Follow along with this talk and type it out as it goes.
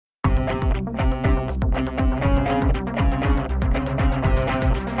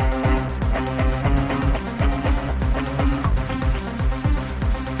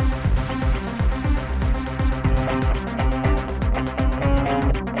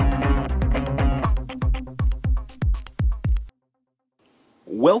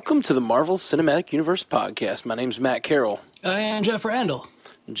Welcome to the Marvel Cinematic Universe podcast. My name's Matt Carroll. I am Jeff Randall.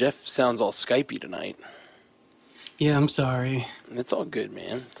 Jeff sounds all Skypey tonight. Yeah, I'm sorry. It's all good,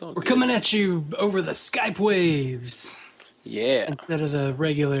 man. It's all We're good. coming at you over the Skype waves. Yeah. Instead of the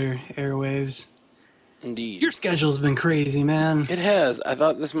regular airwaves. Indeed. Your schedule's been crazy, man. It has. I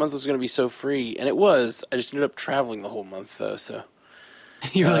thought this month was going to be so free, and it was. I just ended up traveling the whole month, though, so.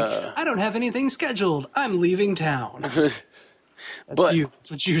 You're like, I don't have anything scheduled. I'm leaving town. That's you. That's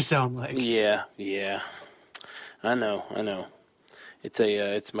what you sound like. Yeah. I know.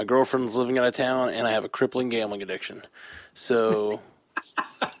 It's my girlfriend's living out of town, and I have a crippling gambling addiction. So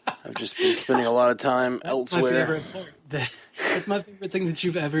I've just been spending a lot of time elsewhere. That's my favorite thing that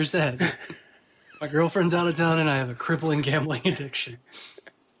you've ever said. My girlfriend's out of town, and I have a crippling gambling addiction.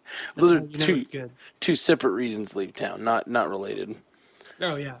 Those are two separate reasons to leave town, not related.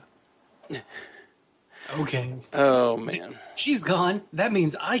 Oh, yeah. Okay. Oh, man. She's gone. That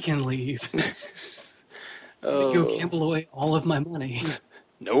means I can leave. Go gamble away all of my money.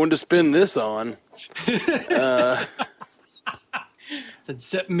 No one to spend this on.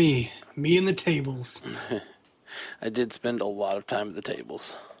 Except me. Me and the tables. I did spend a lot of time at the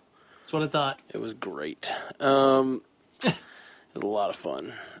tables. That's what I thought. It was great. It was a lot of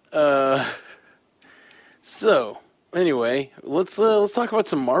fun. So, anyway, let's talk about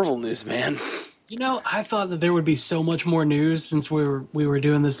some Marvel news, man. You know, I thought that there would be so much more news since we were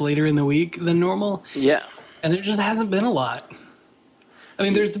doing this later in the week than normal. Yeah. And there just hasn't been a lot. I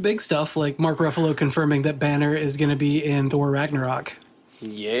mean, there's the big stuff, like Mark Ruffalo confirming that Banner is going to be in Thor Ragnarok.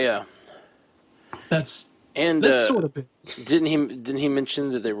 Yeah. That's sort of big. Didn't he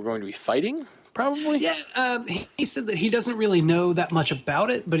mention that they were going to be fighting? Probably. Yeah, he said that he doesn't really know that much about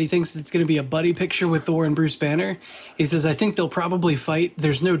it, but he thinks it's going to be a buddy picture with Thor and Bruce Banner. He says, I think they'll probably fight.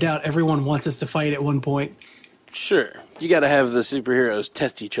 There's no doubt everyone wants us to fight at one point. Sure. You got to have the superheroes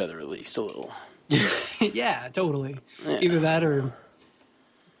test each other at least a little. Yeah, totally. Yeah. Either that or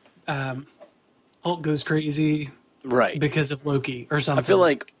Hulk goes crazy because of Loki or something. I feel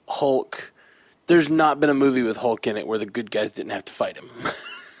like Hulk, there's not been a movie with Hulk in it where the good guys didn't have to fight him.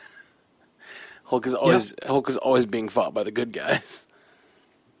 Hulk is always being fought by the good guys.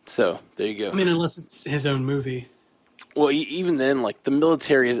 So, there you go. I mean, unless it's his own movie. Well, even then, like, the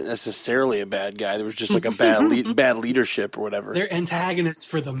military isn't necessarily a bad guy. There was just, like, a bad leadership or whatever. They're antagonists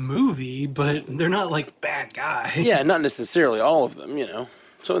for the movie, but they're not, like, bad guys. Yeah, not necessarily all of them, you know.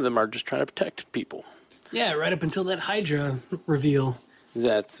 Some of them are just trying to protect people. Yeah, right up until that Hydra reveal.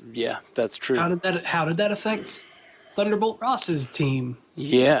 That's true. How did that affect Thunderbolt Ross's team?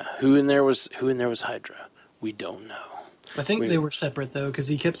 Yeah, who in there was Hydra? We don't know. I think they were separate though, because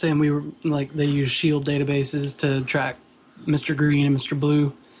he kept saying they use S.H.I.E.L.D. databases to track Mr. Green and Mr.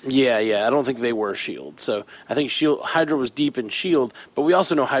 Blue. Yeah. I don't think they were S.H.I.E.L.D. So I think Hydra was deep in S.H.I.E.L.D., but we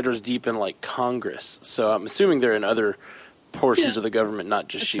also know Hydra's deep in like Congress. So I'm assuming they're in other portions of the government, not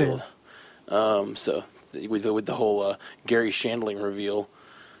just S.H.I.E.L.D. So with the whole Gary Shandling reveal.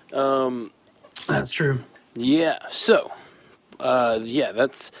 That's true. Yeah. So.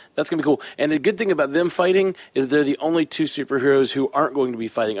 That's gonna be cool. And the good thing about them fighting is they're the only two superheroes who aren't going to be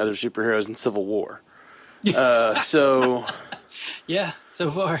fighting other superheroes in Civil War. So yeah, so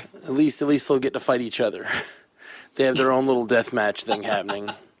far at least they'll get to fight each other. They have their own little deathmatch thing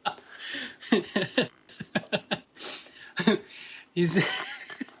happening.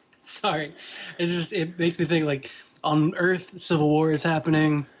 Sorry, it makes me think like on Earth, Civil War is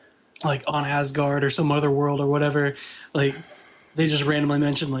happening, like on Asgard or some other world or whatever, like. They just randomly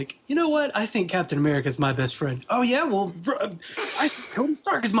mentioned, like, you know what? I think Captain America is my best friend. Oh, yeah? Well, Tony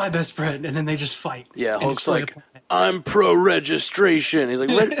Stark is my best friend. And then they just fight. Yeah, Hulk's like, I'm pro-registration. He's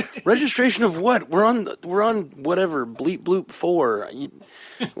like, registration of what? We're on whatever, Bleep Bloop 4.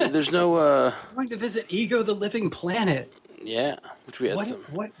 There's no... We're going to visit Ego the Living Planet. Yeah, which we had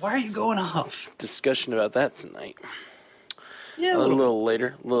why are you going off? Discussion about that tonight. Yeah, a little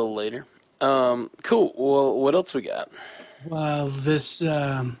later. Cool. Well, what else we got? Well, this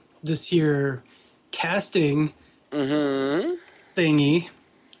here casting thingy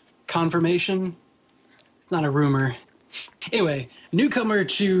confirmation. It's not a rumor. Anyway, newcomer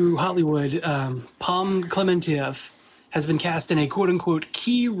to Hollywood, Pom Klementieff has been cast in a quote-unquote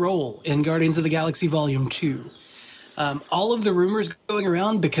key role in Guardians of the Galaxy Volume 2. All of the rumors going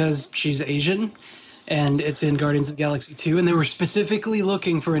around because she's Asian, and it's in Guardians of the Galaxy 2, and they were specifically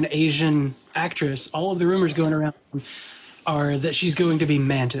looking for an Asian actress. All of the rumors going around are that she's going to be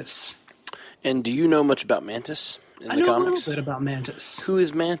Mantis. And do you know much about Mantis in the comics? I know a little bit about Mantis. Who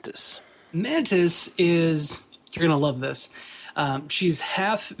is Mantis? Mantis is, you're going to love this, she's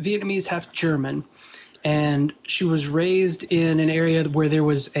half Vietnamese, half German, and she was raised in an area where there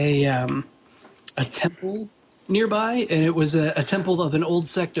was a temple nearby, and it was a temple of an old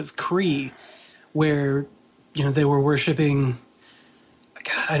sect of Kree, where they were worshiping.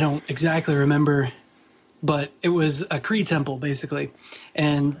 God, I don't exactly remember, but it was a Kree temple basically,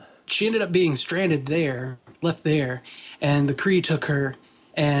 and she ended up being stranded there, left there, and the Kree took her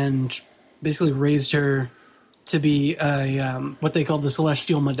and basically raised her to be a what they called the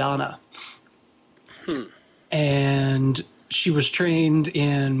Celestial Madonna. And she was trained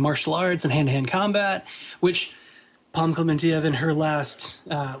in martial arts and hand-to-hand combat, which Pom Klementieff in her last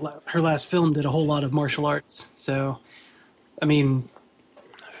film did a whole lot of martial arts. So, I mean,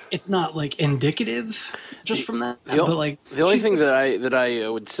 it's not like indicative just from that, but like the only thing that I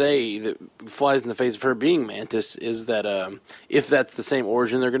would say that flies in the face of her being Mantis is that if that's the same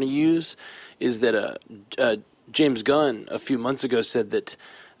origin they're going to use, is that James Gunn a few months ago said that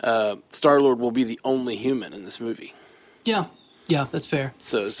Star-Lord will be the only human in this movie. Yeah, that's fair.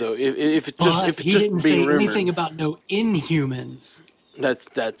 So if it's he just didn't being say rumored, anything about no Inhumans.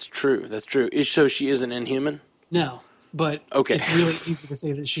 That's true. So she is an Inhuman? No, but okay. It's really easy to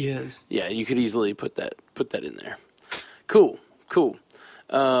say that she is. Yeah, you could easily put that in there. Cool.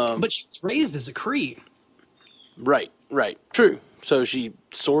 But she was raised as a Kree. Right. True. So she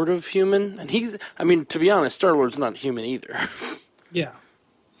sort of human, and to be honest, Star-Lord's not human either. Yeah.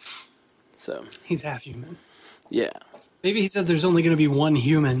 So he's half human. Yeah. Maybe he said there's only going to be one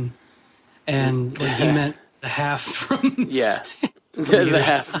human, and like, he meant the half from... Yeah. the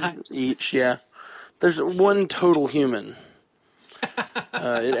half each, yeah. There's one total human.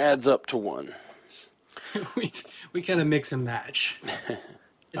 It adds up to one. we kind of mix and match.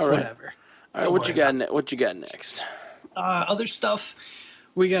 It's all right. whatever. All right, what you got next? Other stuff.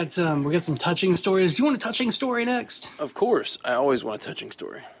 We got some touching stories. Do you want a touching story next? Of course. I always want a touching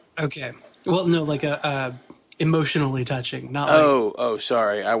story. Okay. Well, no, like a emotionally touching, not Oh,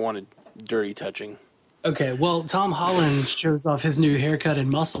 sorry. I wanted dirty touching. Okay, well, Tom Holland shows off his new haircut and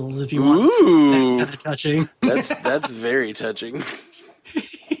muscles if you want Ooh, that kind of touching. That's very touching.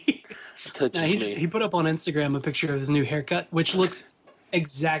 He put up on Instagram a picture of his new haircut, which looks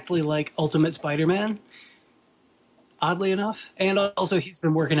exactly like Ultimate Spider-Man, oddly enough. And also, he's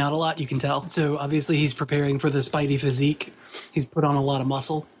been working out a lot, you can tell. So obviously, he's preparing for the Spidey physique. He's put on a lot of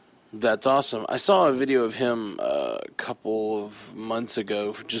muscle. That's awesome. I saw a video of him a couple of months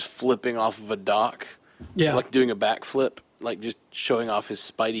ago just flipping off of a dock. Yeah. Like doing a backflip, like just showing off his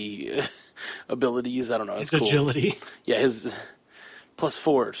Spidey abilities. I don't know. It's his agility. Cool. Yeah, his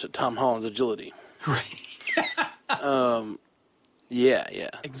 +4 to Tom Holland's agility. Right. Yeah.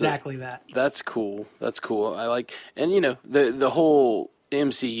 Exactly that. That's cool. I like, and the whole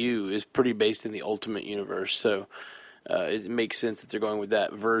MCU is pretty based in the Ultimate Universe, so it makes sense that they're going with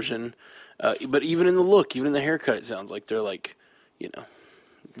that version. But even in the look, even in the haircut, it sounds like they're like,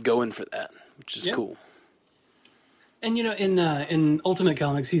 going for that, which is cool. And in Ultimate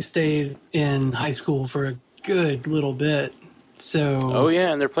Comics, he stayed in high school for a good little bit. So. Oh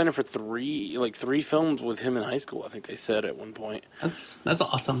yeah, and they're planning for three films with him in high school. I think they said at one point. That's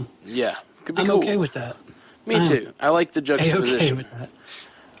awesome. Yeah, could be I'm cool. okay with that. Me too. I like the juxtaposition. Okay with that.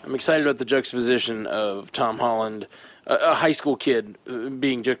 I'm excited about the juxtaposition of Tom Holland, a high school kid,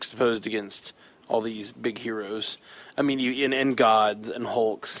 being juxtaposed against all these big heroes. I mean, and gods and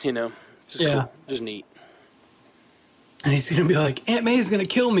Hulks. Just cool. Just neat. And he's going to be like, Aunt May's going to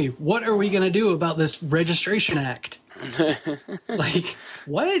kill me. What are we going to do about this registration act? Like,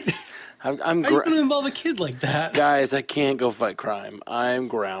 what? How are you going to involve a kid like that? Guys, I can't go fight crime. I'm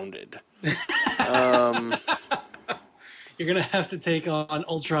grounded. You're going to have to take on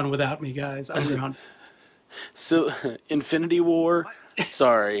Ultron without me, guys. I'm grounded. So, Infinity War?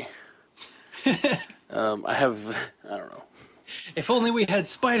 Sorry. I don't know. If only we had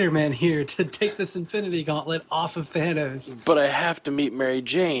Spider-Man here to take this Infinity Gauntlet off of Thanos. But I have to meet Mary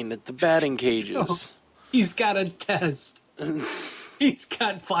Jane at the batting cages. Oh, he's got a test. He's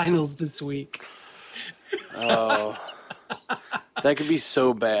got finals this week. Oh. That could be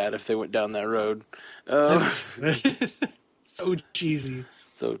so bad if they went down that road. So cheesy.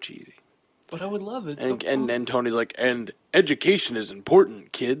 So cheesy. But I would love it. And Tony's like, and education is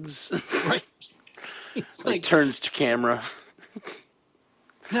important, kids. Right. It's like turns to camera.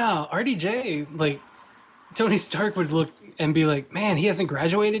 No, RDJ, like, Tony Stark would look and be like, man, he hasn't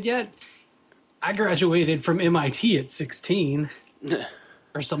graduated yet? I graduated from MIT at 16.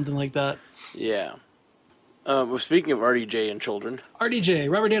 Or something like that. Yeah. Well, speaking of RDJ and children.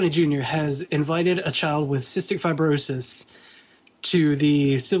 RDJ, Robert Downey Jr., has invited a child with cystic fibrosis to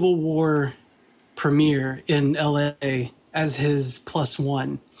the Civil War premiere in L.A. as his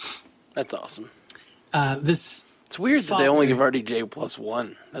 +1. That's awesome. This It's weird that father, they only give RDJ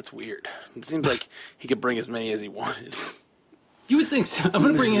 +1. That's weird. It seems like he could bring as many as he wanted. You would think so. I'm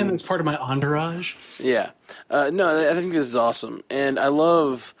going to bring him as part of my entourage. Yeah. No, I think this is awesome. And I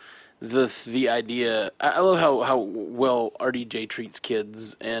love the idea. I love how well RDJ treats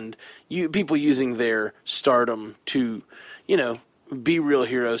kids and people using their stardom to, be real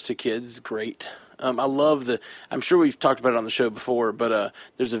heroes to kids. Great. I love I'm sure we've talked about it on the show before, but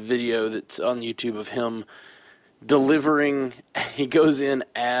there's a video that's on YouTube of him delivering. He goes in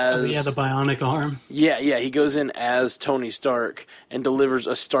as the bionic arm. Yeah, he goes in as Tony Stark and delivers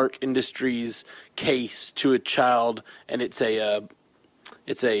a Stark Industries case to a child, and it's an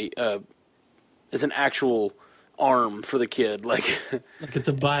actual arm for the kid, like it's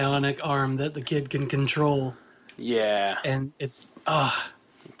a bionic arm that the kid can control. Yeah, and it's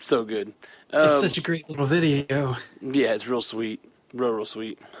so good. It's such a great little video. Yeah, it's real sweet, real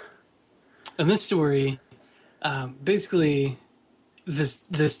sweet. And this story, basically,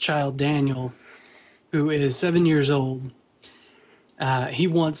 this child Daniel, who is 7 years old, he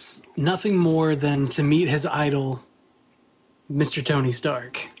wants nothing more than to meet his idol, Mr. Tony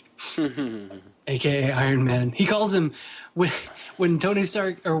Stark, aka Iron Man. He calls him when Tony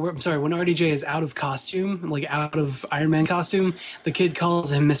Stark, when RDJ is out of costume, like out of Iron Man costume, the kid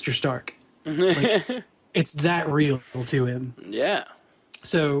calls him Mr. Stark. Like, it's that real to him. Yeah.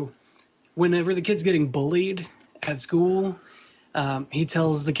 So whenever the kid's getting bullied at school, he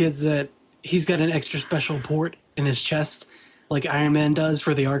tells the kids that he's got an extra special port in his chest, like Iron Man does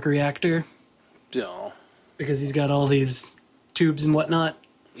for the arc reactor. Oh. Because he's got all these tubes and whatnot.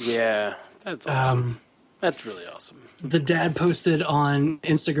 Yeah, that's awesome. That's really awesome. The dad posted on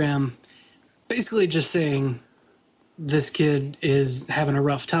Instagram basically just saying this kid is having a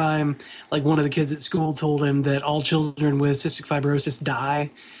rough time. Like, one of the kids at school told him that all children with cystic fibrosis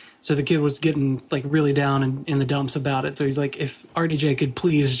die. So the kid was getting like really down in the dumps about it. So he's like, if RDJ could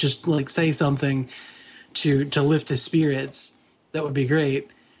please just like say something to lift his spirits, that would be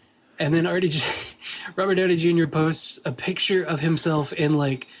great. And then Robert Downey Jr. posts a picture of himself in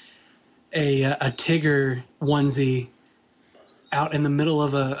like a Tigger onesie out in the middle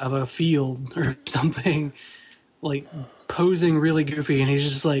of a field or something, like posing really goofy. And he's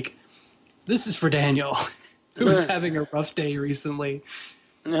just like, this is for Daniel, who was having a rough day recently.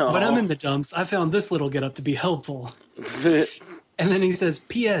 No. But I'm in the dumps. I found this little get up to be helpful. And then he says,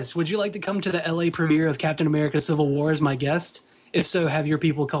 P.S. Would you like to come to the LA premiere of Captain America Civil War as my guest? If so, have your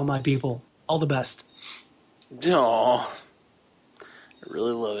people call my people. All the best. Oh, I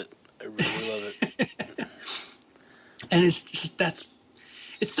really love it. I really love it. And it's just,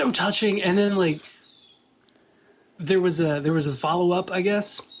 it's so touching. And then like there was a follow-up, I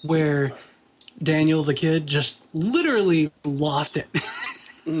guess, where Daniel the kid just literally lost it.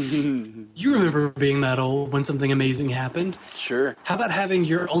 You remember being that old when something amazing happened. Sure. How about having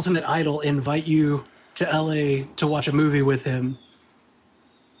your ultimate idol invite you to LA to watch a movie with him?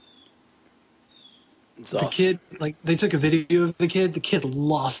 It's the awesome. Kid, like, they took a video of the kid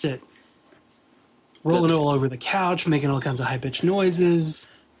lost it. Rolling all over the couch, making all kinds of high-pitched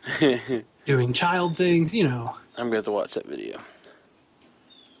noises, doing child things, you know. I'm going to have to watch that video.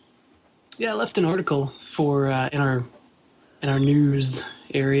 Yeah, I left an article for in our news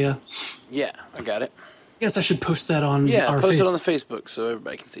area. Yeah, I got it. I guess I should post that on our post it on the Facebook so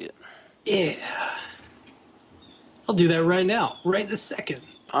everybody can see it. Yeah. I'll do that right now, right this second.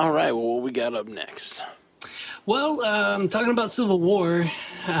 All right, well, what we got up next? Well, talking about Civil War,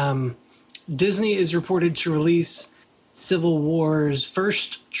 Disney is reported to release Civil War's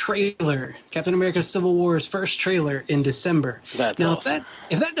first trailer, Captain America Civil War's first trailer in December. That's awesome.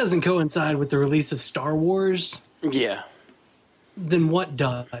 If that doesn't coincide with the release of Star Wars, yeah, then what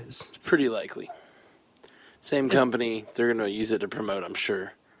does? It's pretty likely. Same company, they're going to use it to promote, I'm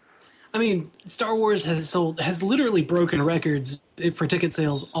sure. I mean, Star Wars has literally broken records for ticket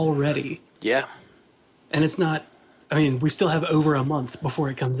sales already. Yeah. And it's not, I mean, we still have over a month before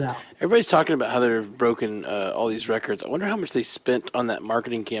it comes out. Everybody's talking about how they've broken all these records. I wonder how much they spent on that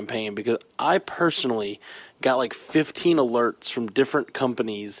marketing campaign, because I personally got like 15 alerts from different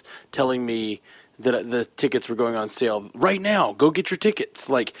companies telling me that the tickets were going on sale right now. Go get your tickets.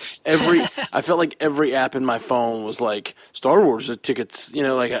 Like I felt like every app in my phone was like Star Wars tickets. You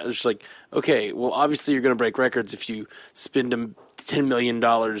know, like I was just like, okay, well, obviously you're going to break records if you spend $10 million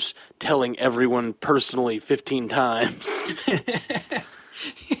telling everyone personally 15 times.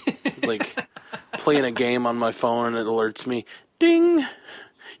 It's like playing a game on my phone and it alerts me, ding,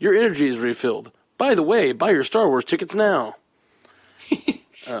 your energy is refilled. By the way, buy your Star Wars tickets now.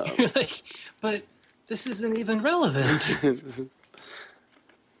 You're like, but this isn't even relevant.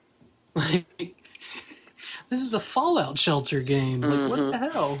 Like, This is a Fallout shelter game. Like, what the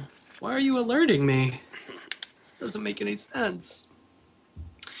hell? Why are you alerting me? Doesn't make any sense.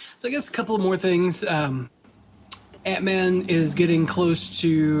 So I guess a couple more things. Ant-Man is getting close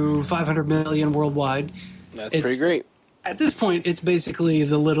to 500 million worldwide. That's pretty great. At this point, it's basically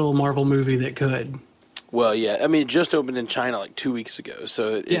the little Marvel movie that could. Well, yeah. I mean, it just opened in China like 2 weeks ago,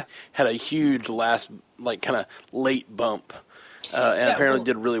 so it had a huge last, like, kind of late bump, and apparently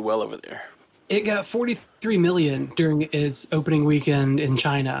did really well over there. It got 43 million during its opening weekend in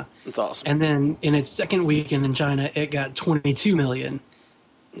China. That's awesome. And then in its second weekend in China, it got 22 million.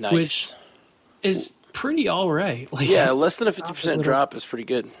 Nice. Which is pretty all right. Like, yeah, less than a 50% drop is pretty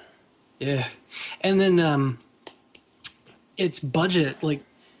good. Yeah. And then its budget, like,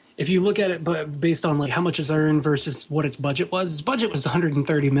 if you look at it but based on like how much it's earned versus what its budget was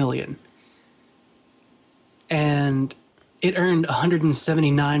 130 million. And it earned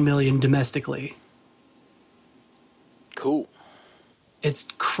 179 million domestically. Cool. It's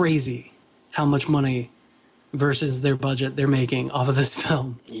crazy how much money versus their budget they're making off of this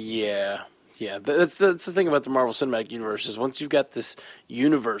film. Yeah. Yeah, that's the thing about the Marvel Cinematic Universe is once you've got this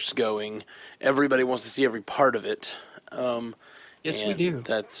universe going, everybody wants to see every part of it. Yes, we do.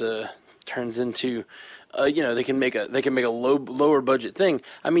 That's turns into, they can make a lower budget thing.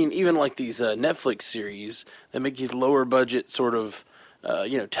 I mean, even like these Netflix series, they make these lower budget sort of,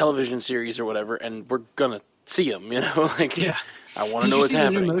 television series or whatever, and we're gonna see them. Like I want to know what's happening. Did you see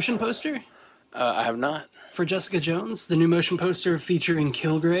the new motion poster? I have not. For Jessica Jones, the new motion poster featuring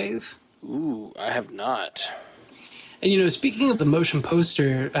Kilgrave. Ooh, I have not. And speaking of the motion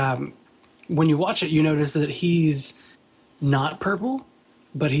poster, when you watch it, you notice that he's not purple,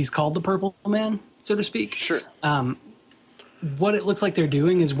 but he's called the Purple Man, so to speak. Sure. What it looks like they're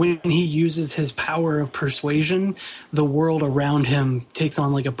doing is when he uses his power of persuasion, the world around him takes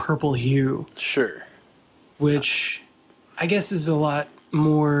on like a purple hue. Sure. Which I guess is a lot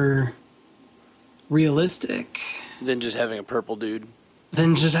more realistic than just having a purple dude.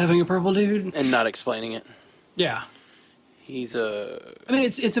 And not explaining it. Yeah. He's I mean,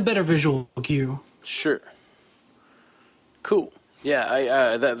 it's a better visual cue. Sure. Cool.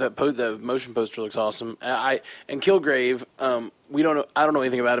 Yeah, that motion poster looks awesome. And Kilgrave, I don't know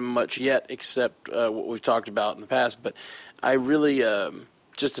anything about him much yet, except what we've talked about in the past. But I really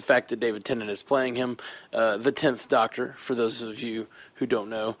just the fact that David Tennant is playing him, the 10th Doctor, for those of you who don't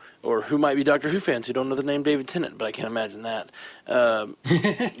know, or who might be Doctor Who fans who don't know the name David Tennant, but I can't imagine that.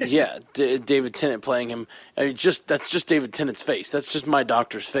 David Tennant playing him. I mean, that's just David Tennant's face. That's just my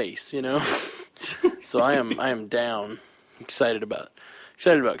Doctor's face, So I am down. Excited about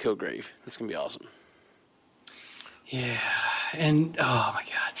Kilgrave. That's gonna be awesome. Yeah, and oh my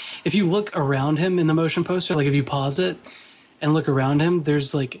god, if you look around him in the motion poster, like if you pause it and look around him,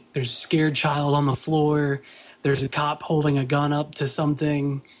 there's a scared child on the floor. There's a cop holding a gun up to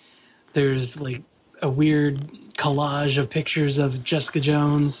something. There's like a weird collage of pictures of Jessica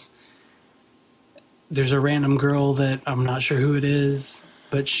Jones. There's a random girl that I'm not sure who it is,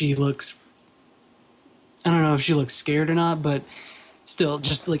 but she looks. I don't know if she looks scared or not, but still,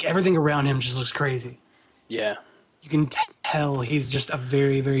 just like everything around him just looks crazy. Yeah. You can tell he's just a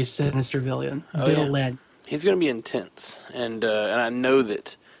very, very sinister villain. Yeah. He's going to be intense, and I know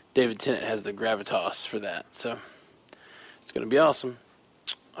that David Tennant has the gravitas for that, so it's going to be awesome.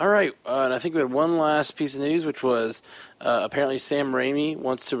 All right, and I think we had one last piece of news, which was apparently Sam Raimi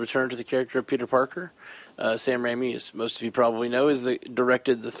wants to return to the character of Peter Parker. Sam Raimi, as most of you probably know,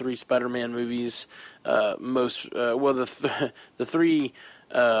 directed the 3 Spider-Man movies. The 3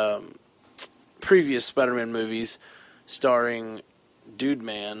 previous Spider-Man movies, starring Dude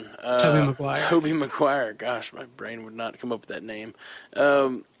Man, Tobey Maguire. Gosh, my brain would not come up with that name.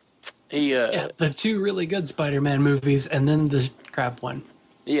 The 2 really good Spider-Man movies, and then the crap one.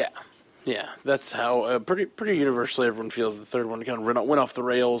 Yeah. That's how pretty universally everyone feels the third one kind of went off the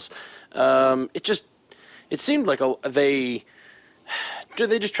rails. It seemed like they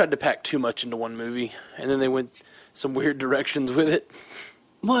just tried to pack too much into one movie, and then they went some weird directions with it.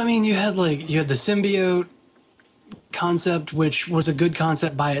 Well, I mean, you had the symbiote concept, which was a good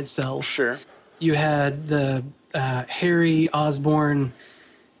concept by itself. Sure. You had the Harry Osborn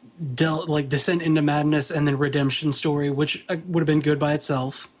descent into madness and then redemption story, which would have been good by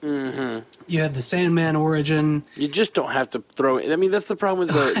itself. Mm-hmm. You had the Sandman origin. You just don't have to throw it. I mean, that's the problem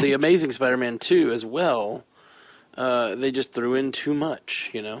with the Amazing Spider-Man 2 as well. They just threw in too much,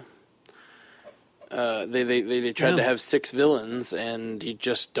 They tried to have 6 villains, and you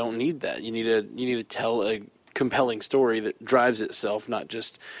just don't need that. You need to tell a compelling story that drives itself, not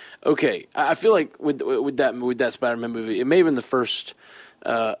just okay. I feel like with that Spider-Man movie, it may have been the first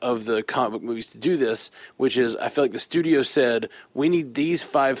of the comic book movies to do this, which is I feel like the studio said, we need these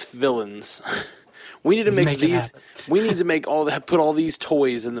 5 villains. We need to make these. We need to make put all these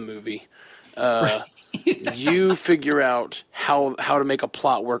toys in the movie. You figure out how to make a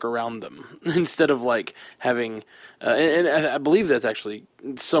plot work around them instead of like having. And I believe that's actually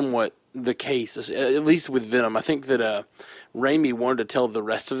somewhat the case, at least with Venom. I think that Raimi wanted to tell the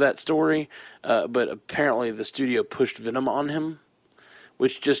rest of that story, but apparently the studio pushed Venom on him,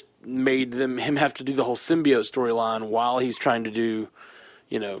 which just made him have to do the whole symbiote storyline while he's trying to do,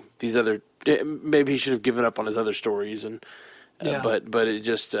 these other. Maybe he should have given up on his other stories, and but it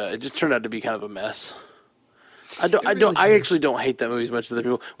just turned out to be kind of a mess. I actually don't hate that movie as much as other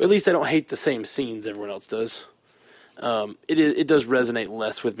people. Well, at least I don't hate the same scenes everyone else does. It does resonate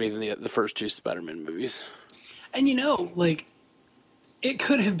less with me than the first 2 Spider-Man movies. And it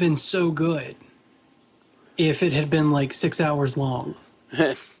could have been so good if it had been like 6 hours long.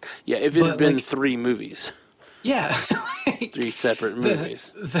 Yeah, if it had been 3 movies. Yeah. 3 separate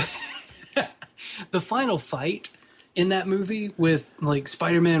movies. The final fight in that movie with like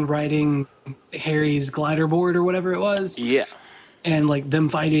Spider-Man riding Harry's glider board or whatever it was. Yeah. And like them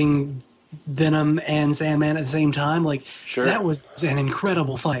fighting Venom and Sandman at the same time. Like, sure. That was an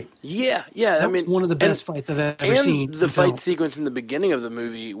incredible fight. Yeah. That was one of the best fights I've ever seen. And the fight sequence in the beginning of the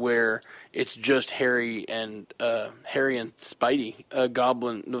movie where it's just Harry and Spidey,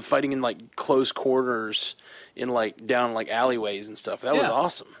 Goblin, fighting in like close quarters in like down like alleyways and stuff. That was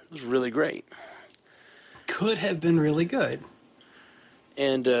awesome. It was really great. Could have been really good.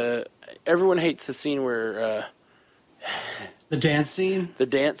 And everyone hates the scene where the dance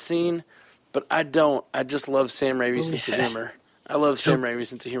scene, but I don't. I just love Sam Raimi's sense of humor. I love Sam Raimi's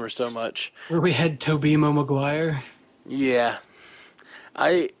sense of humor so much. Where we had Tobey Maguire. Yeah,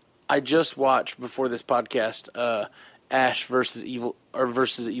 I just watched before this podcast Ash versus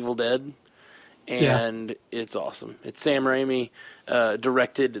Evil Dead, and it's awesome. It's Sam Raimi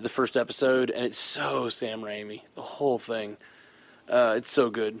directed the first episode, and it's so Sam Raimi. The whole thing, it's so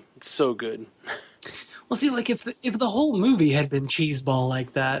good. It's so good. Well, see, like if the whole movie had been cheeseball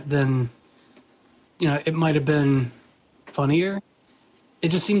like that, then it might have been funnier. It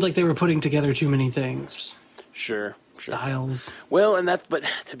just seemed like they were putting together too many things. Sure. Styles. Well, but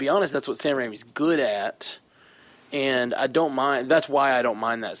to be honest, that's what Sam Raimi's good at, and I don't mind. That's why I don't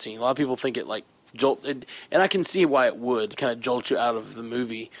mind that scene. A lot of people think it like and I can see why it would kind of jolt you out of the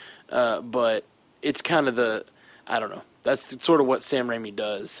movie, but it's kind of I don't know. That's sort of what Sam Raimi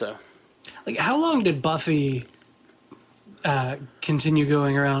does. So, like, how long did Buffy continue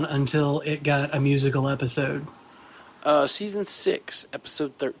going around until it got a musical episode? Season 6,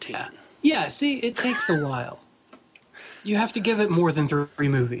 episode 13. Yeah. See, it takes a while. You have to give it more than 3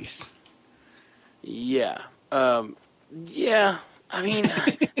 movies. Yeah. Yeah. I mean,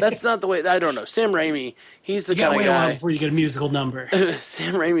 that's not the way. I don't know. Sam Raimi, he's the kind of guy. Before you get a musical number.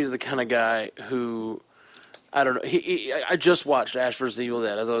 Sam Raimi's the kind of guy who, I don't know. I just watched Ash vs. Evil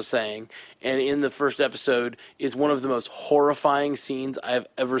Dead, as I was saying, and in the first episode is one of the most horrifying scenes I've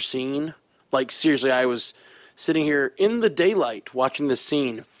ever seen. Like, seriously, I was sitting here in the daylight watching this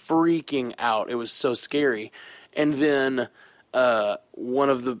scene, freaking out. It was so scary. And then one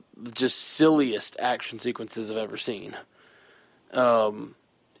of the just silliest action sequences I've ever seen.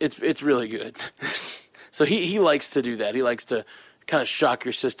 It's really good. So he likes to do that. He likes to kind of shock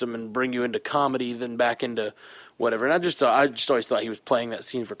your system and bring you into comedy, then back into whatever. And I just always thought he was playing that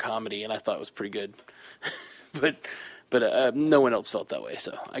scene for comedy, and I thought it was pretty good. but no one else felt that way,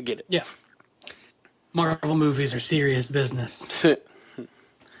 so I get it. Yeah. Marvel movies are serious business.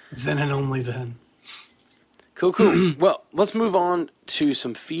 Then and only then. Cool. Well, let's move on to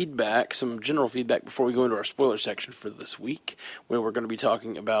some feedback, some general feedback before we go into our spoiler section for this week, where we're going to be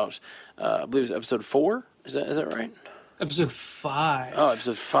talking about, I believe it's episode 4. Is that right? Episode 5. Oh,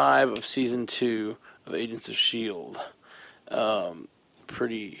 episode 5 of season 2 of Agents of S.H.I.E.L.D.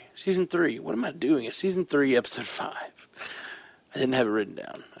 Season 3. What am I doing? It's season 3, episode 5. I didn't have it written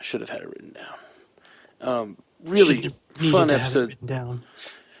down. I should have had it written down. Really fun episode.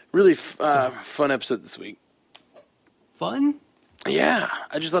 Really fun episode this week. Fun? Yeah,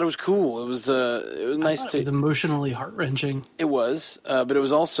 I just thought it was cool. It was nice. It was emotionally heart-wrenching. It was, but it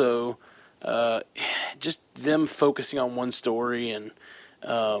was also just them focusing on one story, and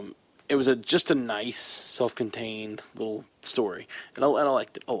it was just a nice, self-contained little story, and I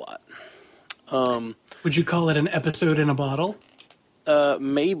liked it a lot. Would you call it an episode in a bottle?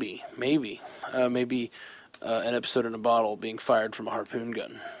 Maybe an episode in a bottle being fired from a harpoon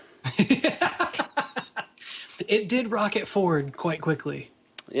gun. It did rocket forward quite quickly.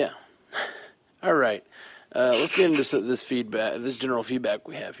 Yeah. All right. Let's get into this feedback, this general feedback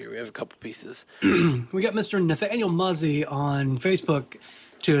we have here. We have a couple pieces. We got Mr. Nathaniel Muzzy on Facebook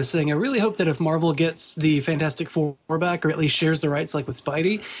to us saying, I really hope that if Marvel gets the Fantastic Four back, or at least shares the rights like with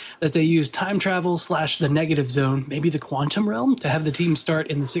Spidey, that they use time travel / the negative zone, maybe the quantum realm, to have the team start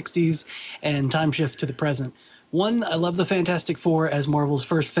in the 60s and time shift to the present. 1, I love the Fantastic Four as Marvel's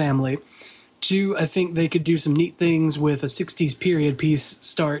first family. 2, I think they could do some neat things with a 60s period piece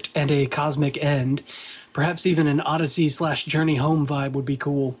start and a cosmic end. Perhaps even an Odyssey / Journey Home vibe would be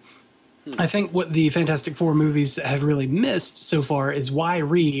cool. I think what the Fantastic Four movies have really missed so far is why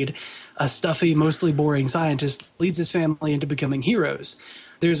Reed, a stuffy, mostly boring scientist, leads his family into becoming heroes.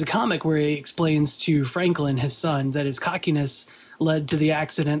 There's a comic where he explains to Franklin, his son, that his cockiness led to the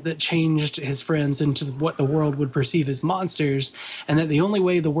accident that changed his friends into what the world would perceive as monsters, and that the only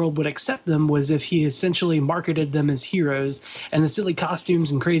way the world would accept them was if he essentially marketed them as heroes, and the silly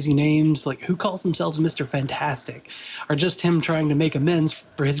costumes and crazy names, like who calls themselves Mr. Fantastic, are just him trying to make amends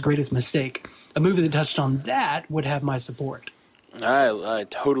for his greatest mistake. A movie that touched on that would have my support. I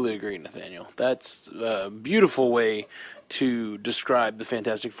totally agree, Nathaniel. That's a beautiful way to describe the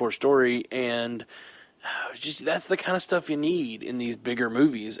Fantastic Four story, and that's the kind of stuff you need in these bigger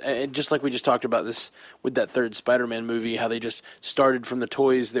movies. And just like we just talked about this with that third Spider-Man movie, how they just started from the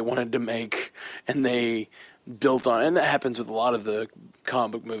toys they wanted to make and they built on. And that happens with a lot of the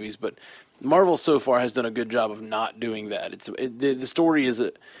comic book movies. But Marvel so far has done a good job of not doing that. The story is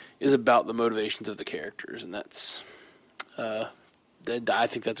about the motivations of the characters, and that's I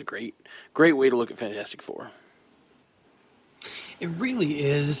think that's a great way to look at Fantastic Four. It really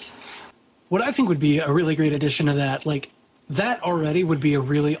is. What I think would be a really great addition to that, like that already would be a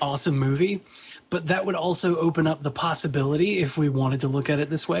really awesome movie, but that would also open up the possibility, if we wanted to look at it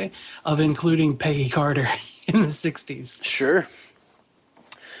this way, of including Peggy Carter in the 60s. Sure.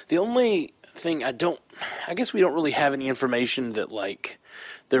 The only thing I guess we don't really have any information that like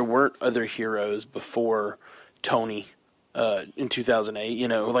there weren't other heroes before Tony in 2008,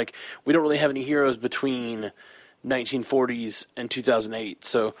 like we don't really have any heroes between 1940s and 2008,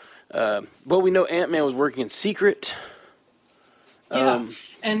 so well, we know Ant-Man was working in secret. Yeah,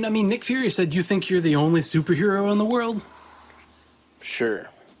 and I mean, Nick Fury said, you think you're the only superhero in the world? Sure.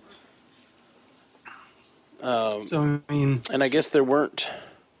 So, I mean... And I guess there weren't...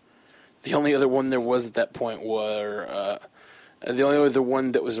 The only other one there was at that point the only other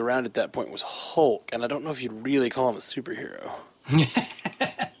one that was around at that point was Hulk, and I don't know if you'd really call him a superhero.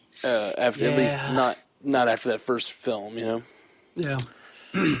 At least not after that first film, Yeah.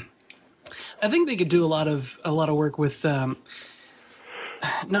 I think they could do a lot of work with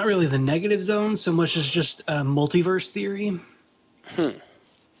not really the negative zone so much as just multiverse theory.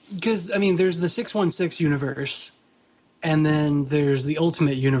 Because I mean, there's the 616 universe, and then there's the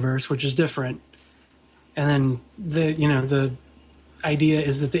Ultimate Universe, which is different, and then the idea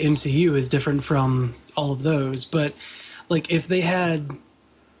is that the MCU is different from all of those. But like, if they had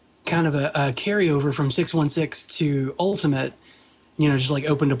kind of a carryover from 616 to Ultimate. Just like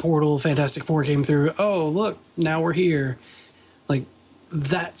opened a portal, Fantastic Four came through, oh, look, now we're here. Like,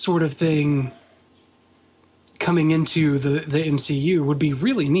 that sort of thing coming into the MCU would be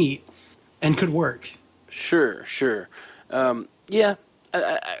really neat and could work. Sure. Yeah,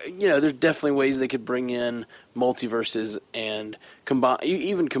 there's definitely ways they could bring in multiverses and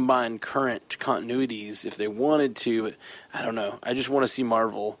combine current continuities if they wanted to. But I don't know. I just want to see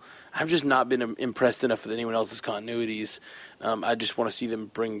Marvel. I've just not been impressed enough with anyone else's continuities. I just want to see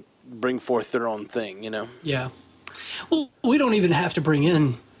them bring forth their own thing, Yeah. Well, we don't even have to bring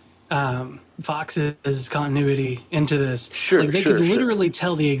in Fox's continuity into this. Sure, they could literally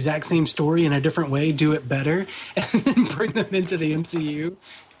tell the exact same story in a different way, do it better, and then bring them into the MCU.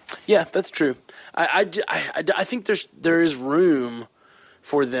 Yeah, that's true. I think there is room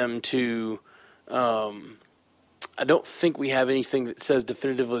for them to. I don't think we have anything that says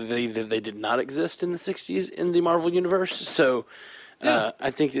definitively that they did not exist in the 60s in the Marvel Universe. So I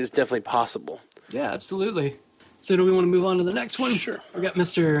think it's definitely possible. Yeah, absolutely. So do we want to move on to the next one? Sure. We got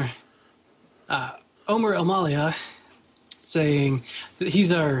Mr. Omer Amalia saying that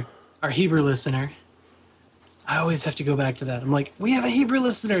he's our Hebrew listener. I always have to go back to that. I'm like, we have a Hebrew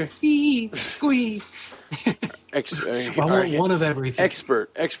listener. Squee. One of everything.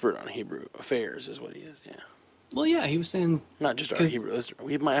 Expert on Hebrew affairs is what he is, yeah. Well, yeah, he was saying... Not just our Hebrew listener.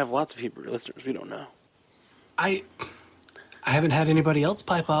 We might have lots of Hebrew listeners. We don't know. I haven't had anybody else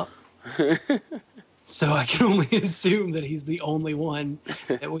pipe up. So I can only assume that he's the only one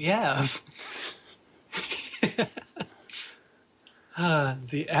that we have.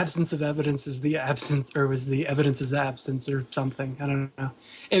 The absence of evidence is the absence, or was the evidence of absence or something. I don't know.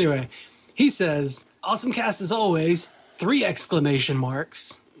 Anyway, He says, awesome cast as always, 3 exclamation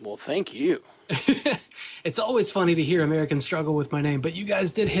marks. Well, thank you. It's always funny to hear Americans struggle with my name, but you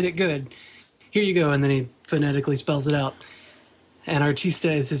guys did hit it good. Here you go, and then he phonetically spells it out. And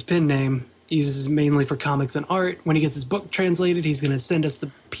Artista is his pen name. He uses it mainly for comics and art. When he gets his book translated, he's going to send us the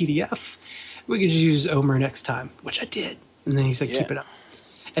PDF. We could just use Omer next time, which I did. And then he said, keep it up.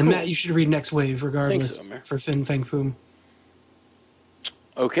 And cool. Matt, you should read Next Wave regardless. Thanks, for Fin Fang Foom.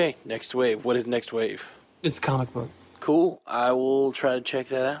 Okay, Next Wave. What is Next Wave? It's a comic book. Cool. I will try to check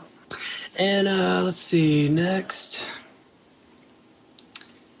that out. And let's see, next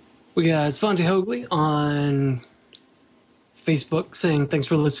we got Svante Hoagley on Facebook saying, thanks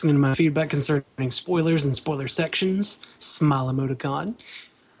for listening to my feedback concerning spoilers and spoiler sections. Smile emoticon.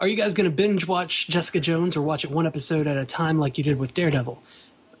 Are you guys going to binge watch Jessica Jones or watch it one episode at a time like you did with Daredevil?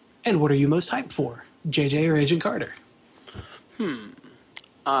 And what are you most hyped for, JJ or Agent Carter?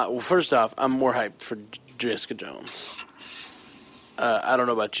 Well, first off, I'm more hyped for Jessica Jones. I don't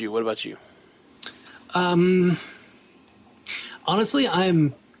know about you. What about you? Honestly,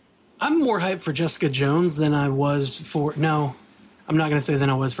 I'm more hyped for Jessica Jones than I was for... No, I'm not going to say than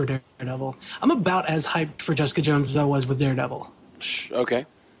I was for Daredevil. I'm about as hyped for Jessica Jones as I was with Daredevil. Okay.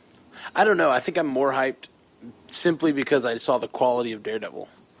 I don't know. I think I'm more hyped simply because I saw the quality of Daredevil.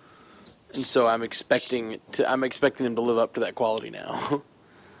 And so I'm expecting them to live up to that quality now.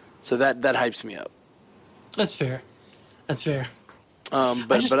 So that hypes me up. That's fair. I'm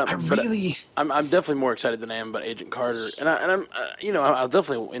definitely more excited than I am about Agent Carter, and I'm I'll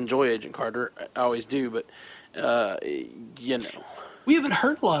definitely enjoy Agent Carter. I always do, but we haven't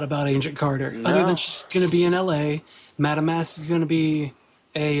heard a lot about Agent Carter other than she's going to be in L.A. Madame Mask is going to be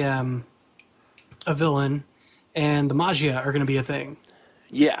a villain, and the Magia are going to be a thing.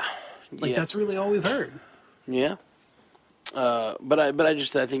 Yeah, that's really all we've heard. Yeah. But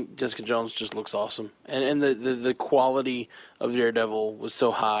I think Jessica Jones just looks awesome, and the quality of Daredevil was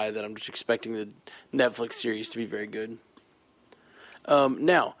so high that I'm just expecting the Netflix series to be very good.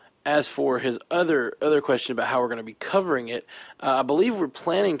 Now, as for his other question about how we're going to be covering it, I believe we're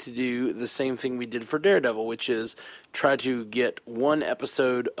planning to do the same thing we did for Daredevil, which is try to get one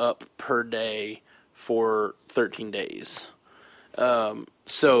episode up per day for 13 days.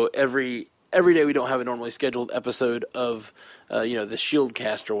 So every day we don't have a normally scheduled episode of, the S.H.I.E.L.D.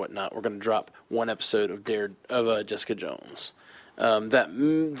 cast or whatnot. We're going to drop one episode of Jessica Jones.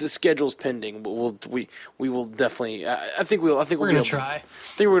 The schedule's pending, but we will definitely. I think we're going to try. I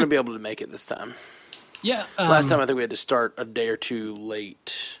think we're going to be able to make it this time. Yeah. Last time I think we had to start a day or two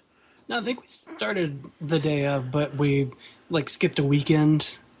late. No, I think we started the day of, but we skipped a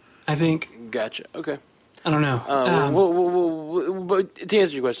weekend. I think. Gotcha. Okay. I don't know. But to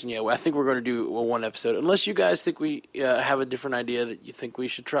answer your question, I think we're going to do one episode. Unless you guys think we have a different idea that you think we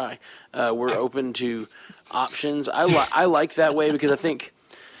should try. We're open to options. I like that way because I think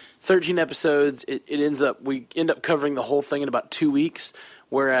 13 episodes, we end up covering the whole thing in about 2 weeks.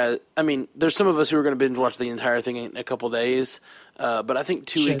 Whereas, there's some of us who are going to binge watch the entire thing in a couple days. But I think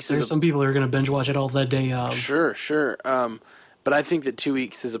 2 weeks there's some people who are going to binge watch it all the day of. Sure. But I think that 2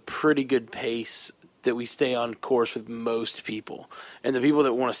 weeks is a pretty good pace that we stay on course with most people. And the people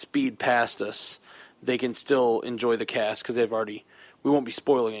that want to speed past us, they can still enjoy the cast because we won't be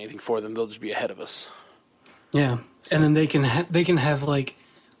spoiling anything for them. They'll just be ahead of us. Yeah. So. And then they can have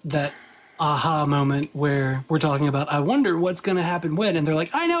that aha moment where we're talking about, I wonder what's going to happen when, and they're like,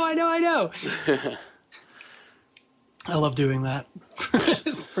 I know. I love doing that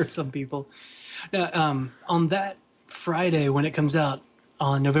for some people. Now, on that Friday when it comes out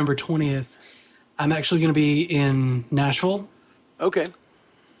on November 20th, I'm actually going to be in Nashville. Okay.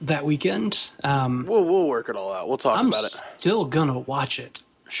 That weekend. We'll work it all out. We'll talk about it. I'm still going to watch it.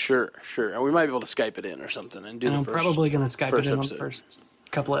 Sure. And we might be able to Skype it in or something and do the first. I'm probably going to Skype it in episode. On the first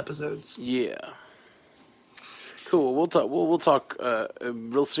couple episodes. Yeah. Cool. We'll talk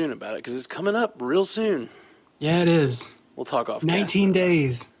real soon about it because it's coming up real soon. Yeah, it is. We'll talk off. 19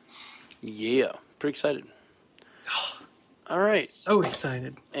 days. Yeah. Pretty excited. All right. So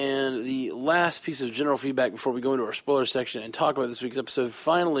excited. And the last piece of general feedback before we go into our spoiler section and talk about this week's episode,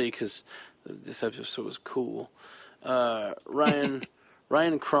 finally, because this episode was cool. Ryan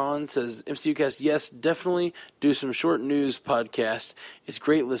Cron says, MCU Cast, yes, definitely do some short news podcasts. It's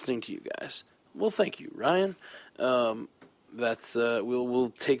great listening to you guys. Well, thank you, Ryan. That's we'll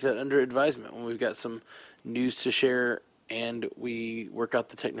take that under advisement when we've got some news to share and we work out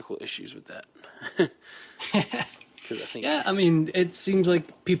the technical issues with that. It seems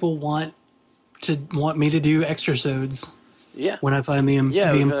like people want me to do extra sods. Yeah. When I find the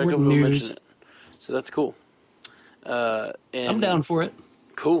important news. So that's cool. I'm down for it.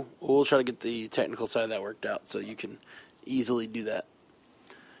 Cool. We'll try to get the technical side of that worked out so you can easily do that.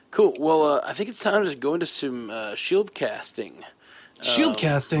 Cool. Well, I think it's time to go into some S.H.I.E.L.D. casting. S.H.I.E.L.D.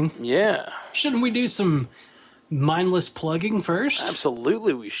 casting? Yeah. Shouldn't we do some mindless plugging first?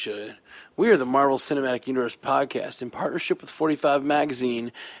 Absolutely we should. We are the Marvel Cinematic Universe podcast in partnership with 45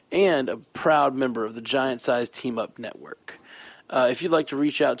 Magazine and a proud member of the Giant Size Team Up Network. If you'd like to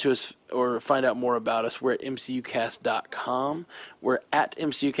reach out to us or find out more about us, we're at mcucast.com. We're at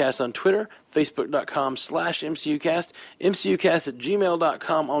mcucast on Twitter, facebook.com/mcucast,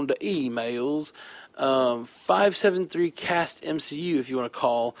 mcucast@gmail.com on the emails. 573-CAST-MCU if you want to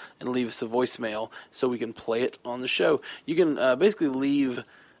call and leave us a voicemail so we can play it on the show. You can basically leave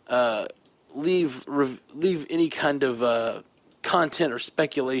any kind of content or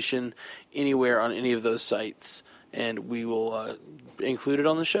speculation anywhere on any of those sites, and we will include it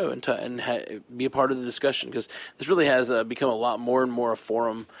on the show and be a part of the discussion, because this really has become a lot more and more a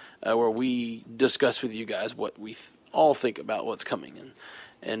forum where we discuss with you guys what we all think about what's coming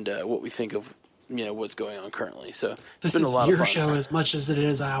and what we think of what's going on currently. So this is your show as much as it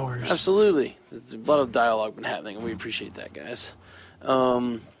is ours. Absolutely. There's a lot of dialogue been happening, and we appreciate that, guys.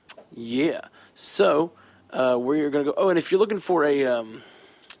 Yeah. So we're going to go. Oh, and if you're looking for a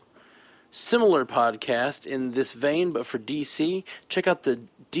similar podcast in this vein, but for DC, check out the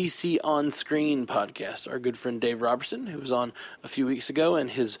DC On Screen podcast. Our good friend Dave Robertson, who was on a few weeks ago, and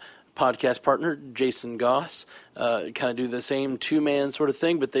his podcast partner Jason Goss kind of do the same two-man sort of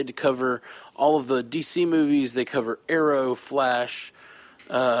thing, but they cover all of the DC movies. They cover Arrow, Flash,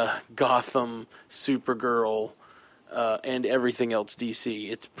 Gotham, Supergirl, and everything else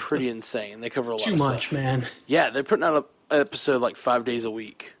DC. It's pretty insane. They cover a lot of stuff. Too much, man. Yeah, they're putting out an episode like 5 days a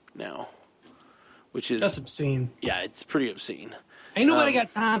week now, that's obscene. Yeah, it's pretty obscene. Ain't nobody got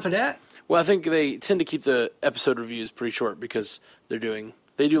time for that. Well, I think they tend to keep the episode reviews pretty short because they do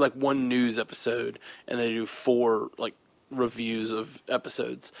like one news episode and they do 4 like reviews of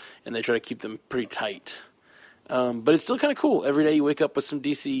episodes, and they try to keep them pretty tight. But it's still kind of cool. Every day you wake up with some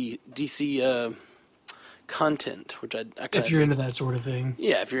DC content, which I kind of, if you're into that sort of thing.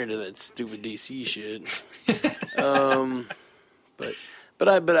 Yeah, if you're into that stupid DC shit. But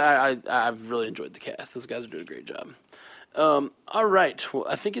I've really enjoyed the cast. Those guys are doing a great job. All right. Well,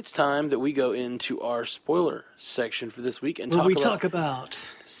 I think it's time that we go into our spoiler section for this week and talk about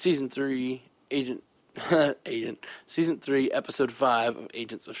season 3 season 3 episode 5 of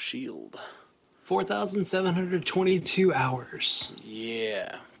Agents of S.H.I.E.L.D. 4,722 hours.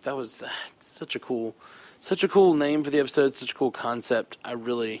 Yeah, that was such a cool name for the episode. Such a cool concept. I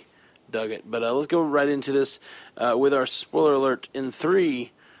really dug it. But let's go right into this with our spoiler alert in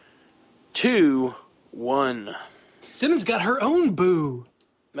 3, 2, 1. Simmons got her own boo.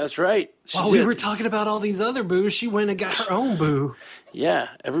 That's right. While we were talking about all these other boos, she went and got her own boo. Yeah,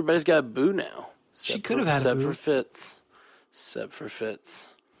 everybody's got a boo now. She could have had a boo. Except for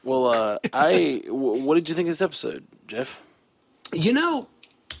Fitz. Well, what did you think of this episode, Jeff?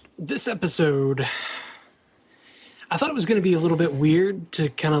 This episode, I thought it was going to be a little bit weird to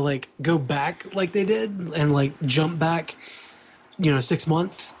kind of like go back like they did and like jump back, 6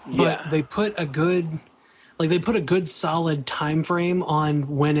 months. Yeah. But they put a good solid time frame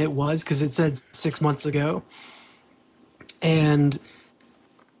on when it was, because it said 6 months ago. And,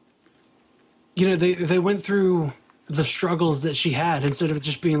 they went through the struggles that she had instead of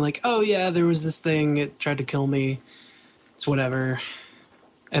just being like, oh yeah, there was this thing, it tried to kill me, it's whatever.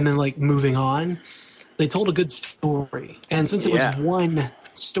 And then like moving on. They told a good story. And since it was one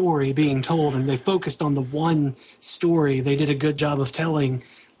story being told and they focused on the one story, they did a good job of telling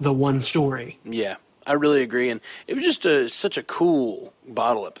the one story. Yeah, I really agree. And it was just such a cool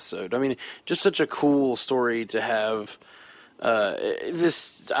bottle episode. I mean, just such a cool story to have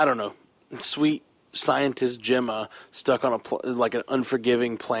this, I don't know, sweet scientist Gemma stuck on like an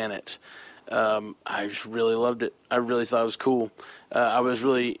unforgiving planet. I just really loved it. I really thought it was cool. I was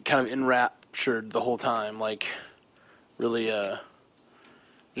really kind of enraptured the whole time, like really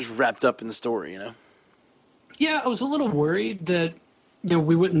just wrapped up in the story, Yeah, I was a little worried that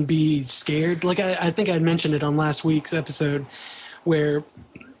we wouldn't be scared. Like I think I mentioned it on last week's episode, where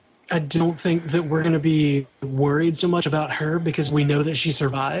I don't think that we're going to be worried so much about her because we know that she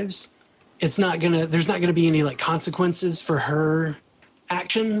survives. There's not going to be any like consequences for her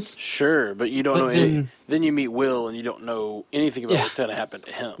actions. Sure, but you don't know anything. Then you meet Will and you don't know anything about what's going to happen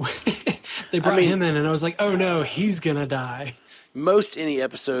to him. They brought him in and I was like, oh no, he's going to die. Most any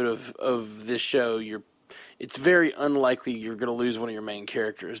episode of this show, it's very unlikely you're going to lose one of your main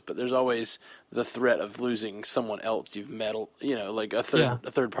characters, but there's always the threat of losing someone else you've met, like a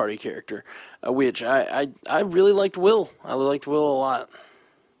third party character, which I really liked Will. I liked Will a lot.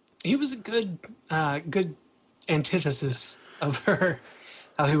 He was a good antithesis of her.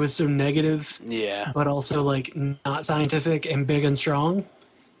 How he was so negative, Yeah. but also like not scientific and big and strong.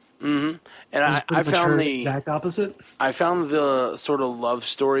 And It was I pretty much found her exact opposite. I found the sort of love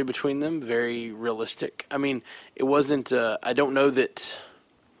story between them very realistic. I mean, it wasn't. I don't know that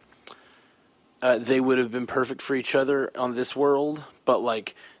they would have been perfect for each other on this world, but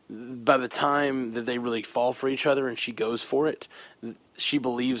like by the time that they really fall for each other and she goes for it, she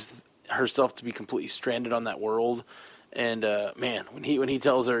believes herself to be completely stranded on that world. And man, when he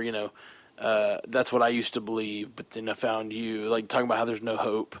tells her, that's what I used to believe, but then I found you, like talking about how there's no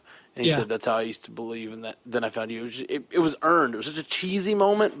hope. And he said, that's how I used to believe, and then I found you. It was earned. It was such a cheesy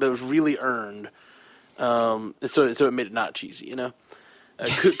moment, but it was really earned. So it made it not cheesy,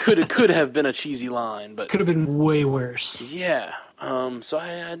 could have been a cheesy line, but could have been way worse. Yeah. So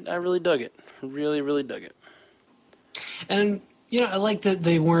I really dug it. Really, really dug it. And I like that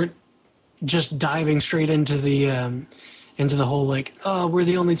they weren't just diving straight into the whole like, oh, we're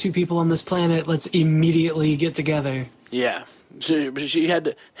the only two people on this planet. Let's immediately get together. Yeah. She had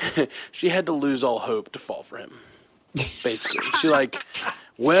to she had to lose all hope to fall for him. Basically, she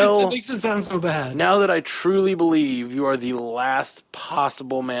that makes it sound so bad. Now that I truly believe you are the last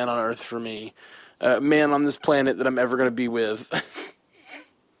possible man on Earth for me, man on this planet that I'm ever going to be with,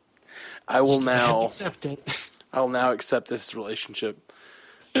 I will now accept it. I will now accept this relationship.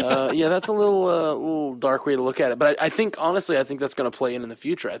 Yeah, that's a little dark way to look at it, but I think honestly, I think that's going to play in the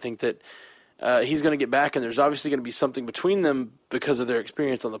future. I think that. He's going to get back, and there's obviously going to be something between them because of their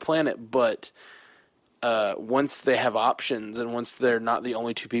experience on the planet. But once they have options, and once they're not the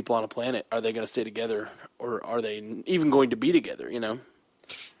only two people on a planet, are they going to stay together, or are they even going to be together?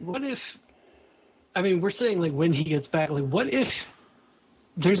 What if? I mean, we're saying like when he gets back. Like, what if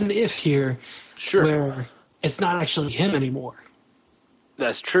there's an if here, sure, where it's not actually him anymore?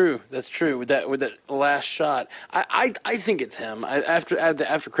 That's true. That's true. With that last shot, I think it's him. After the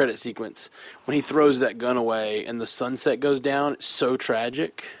after credit sequence, when he throws that gun away and the sunset goes down, it's so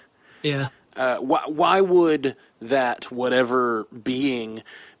tragic. Yeah. Why would that whatever being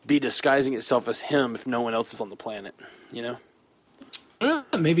be disguising itself as him if no one else is on the planet? I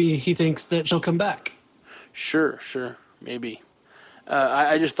don't know, maybe he thinks that she'll come back. Sure, maybe.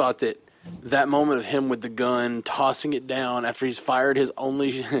 I just thought that moment of him with the gun, tossing it down after he's fired his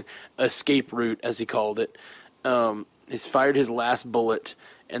only escape route, as he called it. He's fired his last bullet,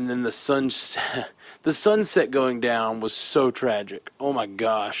 and then the sunset going down was so tragic. Oh my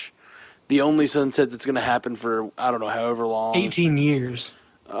gosh. The only sunset that's going to happen for, I don't know, however long. 18 years.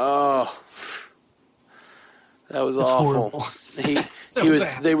 Oh, that was That's awful. Horrible.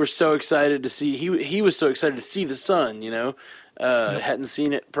 They were so excited to see, he was so excited to see the sun, hadn't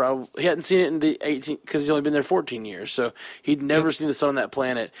seen it he hadn't seen it in the 18 because he's only been there 14 years, so he'd never seen the sun on that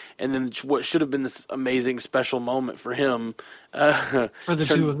planet. And then what should have been this amazing special moment for him for the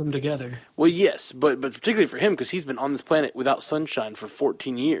two of them together. Well, yes, but particularly for him because he's been on this planet without sunshine for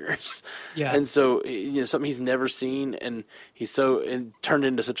 14 years. Yeah, and so something he's never seen, and it turned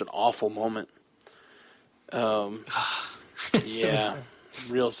into such an awful moment. So sad.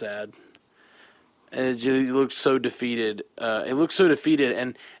 Real sad. And he looked so defeated. It looked so defeated,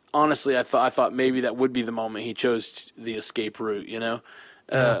 and honestly, I thought maybe that would be the moment he chose the escape route,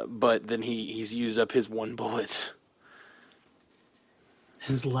 But then he's used up his one bullet.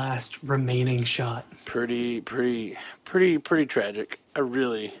 His last remaining shot. Pretty tragic. I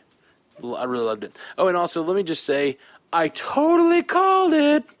really loved it. Oh, and also, let me just say, I totally called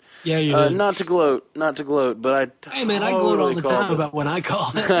it. Yeah, you did. Not to gloat, but Hey man, I gloat all the time about when I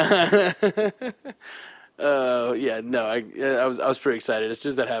call it. Yeah, no, I was pretty excited as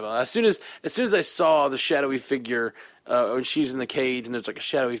soon as that happened. As soon as I saw the shadowy figure when she's in the cage and there's like a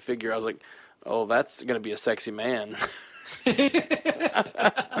shadowy figure, I was like, oh, that's gonna be a sexy man.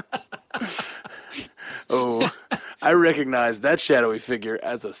 Oh, I recognize that shadowy figure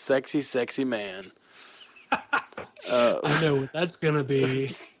as a sexy, sexy man. I know what that's gonna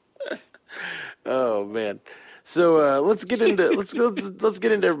be. Oh man! So let's get into let's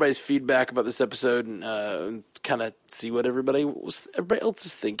get into everybody's feedback about this episode and kind of see what everybody else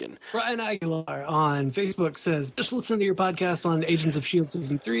is thinking. Brian Aguilar on Facebook says, "Just listen to your podcast on Agents of S.H.I.E.L.D.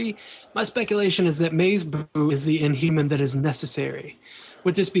 Season 3. My speculation is that Maze Boo is the inhuman that is necessary.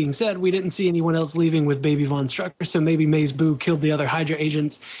 With this being said, we didn't see anyone else leaving with Baby Von Strucker, so maybe Maze Boo killed the other Hydra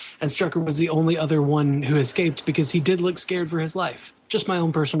agents, and Strucker was the only other one who escaped because he did look scared for his life. Just my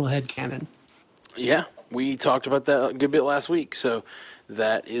own personal headcanon." Yeah, we talked about that a good bit last week, so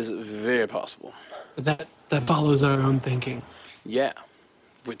that is very possible. That follows our own thinking. Yeah,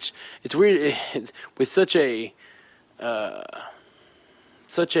 which it's weird. It's with such a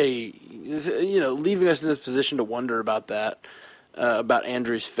such a, leaving us in this position to wonder about that, about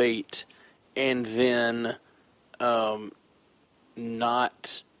Andrew's fate, and then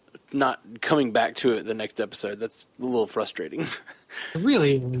not coming back to it the next episode. That's a little frustrating. It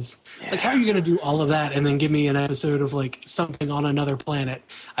really is. Yeah. Like, how are you going to do all of that and then give me an episode of, like, something on another planet?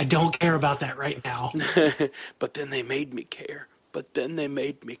 I don't care about that right now. But then they made me care. But then they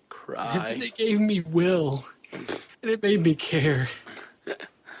made me cry. And then they gave me will. And it made me care.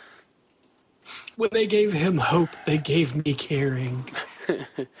 When they gave him hope, they gave me caring.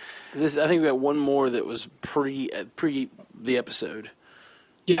 I think we got one more that was pre the episode.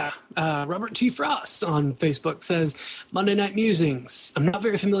 Yeah, Robert T. Frost on Facebook says, Monday Night Musings. I'm not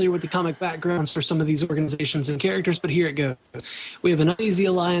very familiar with the comic backgrounds for some of these organizations and characters, but here it goes. We have an uneasy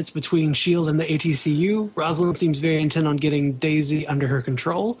alliance between S.H.I.E.L.D. and the ATCU. Rosalind seems very intent on getting Daisy under her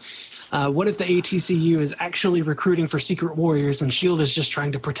control. What if the ATCU is actually recruiting for secret warriors and S.H.I.E.L.D. is just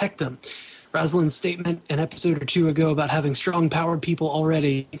trying to protect them? Rosalind's statement an episode or two ago about having strong, powered people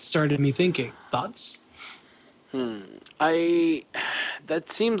already started me thinking. Thoughts? That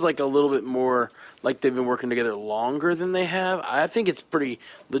seems like a little bit more like they've been working together longer than they have. I think it's pretty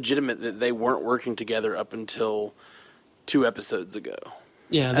legitimate that they weren't working together up until 2 episos ago.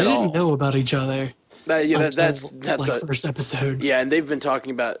 Yeah, they didn't know about each other. That's first episode. Yeah, and they've been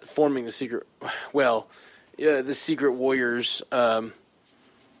talking about forming the secret warriors,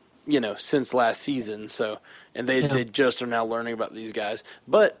 since last season. So, and they just are now learning about these guys,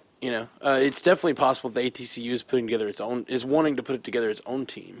 but. It's definitely possible the ATCU is wanting to put together its own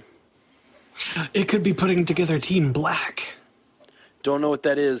team. It could be putting together Team Black. Don't know what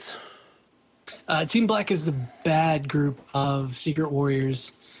that is. Team Black is the bad group of secret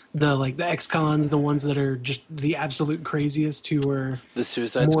warriors. The ex-cons, the ones that are just the absolute craziest, who are the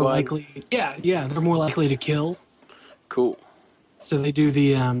Suicide more Squad. Likely, they're more likely to kill. Cool. So they do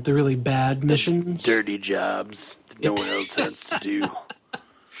the really bad missions, dirty jobs that no one else has to do.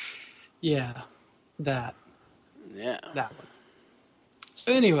 Yeah, that. Yeah. That one.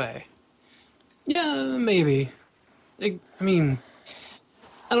 So anyway, yeah, maybe. I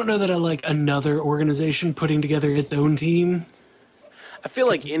don't know that I like another organization putting together its own team. I feel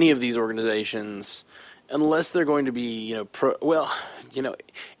like any of these organizations, unless they're going to be,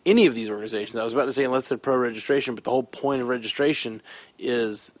 any of these organizations, I was about to say unless they're pro-registration, but the whole point of registration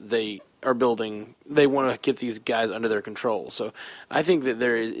is they want to get these guys under their control. So I think that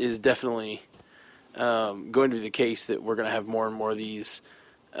there is definitely going to be the case that we're going to have more and more of these.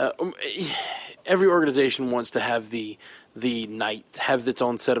 Every organization wants to have the knights, have its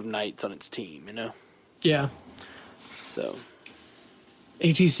own set of knights on its team, Yeah. So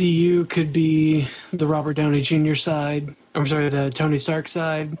ATCU could be the Robert Downey Jr. side. I'm sorry, the Tony Stark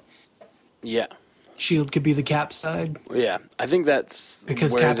side. Yeah. S.H.I.E.L.D. could be the Cap side. Yeah, I think that's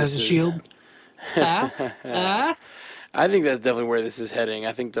because where Cap has a shield. I think that's definitely where this is heading.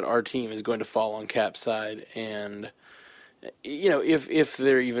 I think that our team is going to fall on Cap's side, and if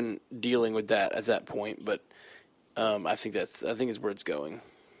they're even dealing with that at that point. But I think it's where it's going.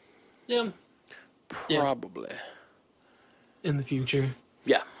 Yeah, probably in the future.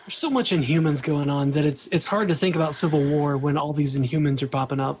 Yeah, there's so much Inhumans going on that it's hard to think about Civil War when all these Inhumans are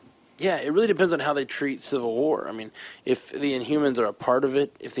popping up. Yeah, it really depends on how they treat Civil War. I mean, if the Inhumans are a part of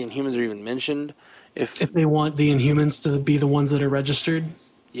it, if the Inhumans are even mentioned, if they want the Inhumans to be the ones that are registered.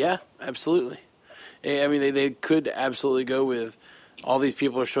 Yeah, absolutely. I mean, they could absolutely go with all these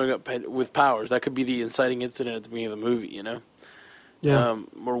people are showing up with powers. That could be the inciting incident at the beginning of the movie, Yeah.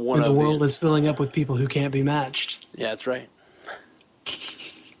 Or one of the world is filling up with people who can't be matched. Yeah, that's right.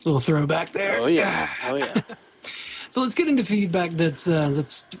 Little throwback there. Oh yeah. So let's get into feedback that's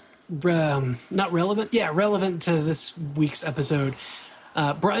not relevant. Yeah, relevant to this week's episode.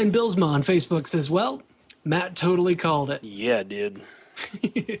 Brian Bilsma on Facebook says, well, Matt totally called it. Yeah, dude.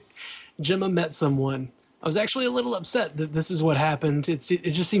 Gemma met someone. I was actually a little upset that this is what happened. It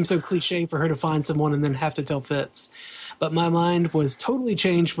just seems so cliche for her to find someone and then have to tell Fitz. But my mind was totally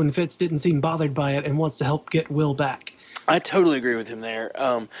changed when Fitz didn't seem bothered by it and wants to help get Will back. I totally agree with him there.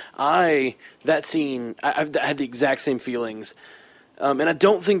 That scene, I had the exact same feelings. And I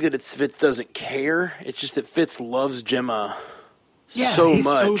don't think that Fitz doesn't care. It's just that Fitz loves Gemma so he's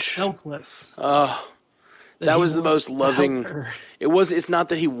much. So selfless. That was the most loving. It's not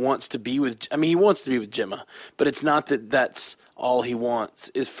that he wants to be with. I mean, he wants to be with Gemma, but it's not that that's all he wants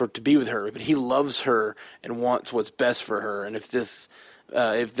is to be with her. But he loves her and wants what's best for her. And if this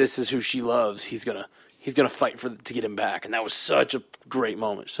is who she loves, he's gonna fight to get him back. And that was such a great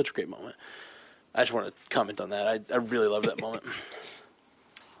moment. Such a great moment. I just want to comment on that. I really love that moment.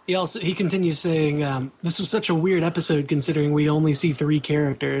 He continues saying, this was such a weird episode considering we only see 3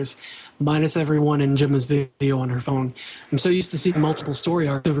 characters, minus everyone in Gemma's video on her phone. I'm so used to seeing multiple story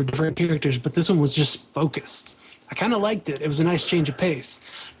arcs over different characters, but this one was just focused. I kind of liked it. It was a nice change of pace.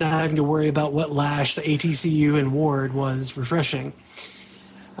 Not having to worry about what Lash, the ATCU, and Ward was refreshing.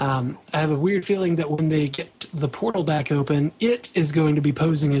 I have a weird feeling that when they get the portal back open, it is going to be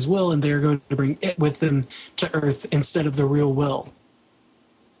posing as Will, and they're going to bring it with them to Earth instead of the real Will.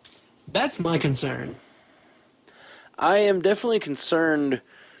 That's my concern. I am definitely concerned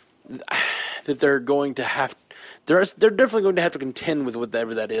that they're going to have. They're definitely going to have to contend with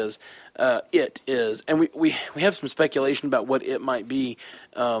whatever that is. It is, and we have some speculation about what it might be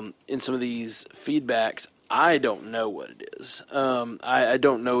in some of these feedbacks. I don't know what it is. I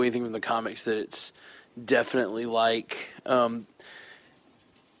don't know anything from the comics that it's definitely like.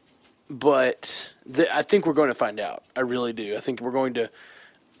 But I think we're going to find out. I really do. I think they're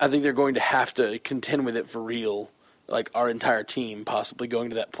going to have to contend with it for real. Like our entire team possibly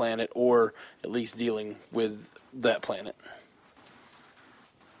going to that planet, or at least dealing with that planet.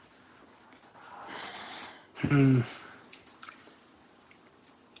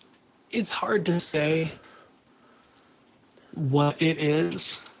 It's hard to say what it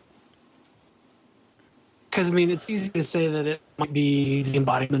is. Because, I mean, it's easy to say that it might be the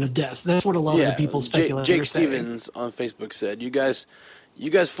embodiment of death. That's what a lot of the people speculate. Jake Stevens on Facebook said, you guys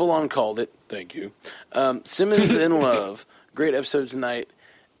full on called it. Thank you. Simmons in Love. Great episode tonight.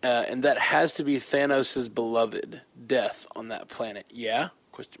 And that has to be Thanos' beloved death on that planet. Yeah?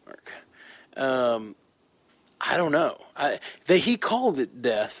 Question mark. I don't know. He called it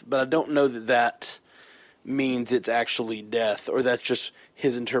death, but I don't know that means it's actually death, or that's just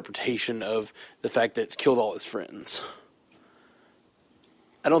his interpretation of the fact that it's killed all his friends.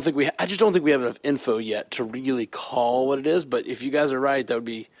 I just don't think we have enough info yet to really call what it is. But if you guys are right, that'd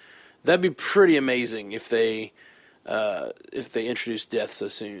be pretty amazing if they introduced death so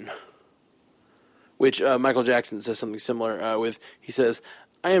soon. Which Michael Jackson says something similar he says,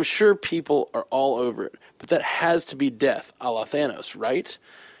 I am sure people are all over it, but that has to be death, a la Thanos, right?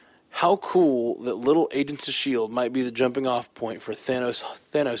 How cool that little Agents of S.H.I.E.L.D. might be the jumping off point for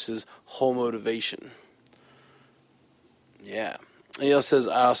Thanos' whole motivation. Yeah. He also says,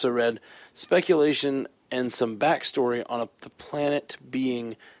 I also read speculation and some backstory on the planet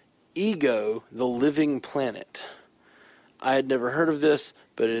being Ego, the living planet. I had never heard of this,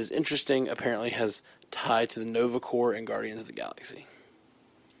 but it is interesting. Apparently has tie to the Nova Corps and Guardians of the Galaxy.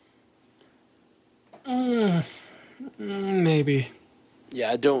 Maybe.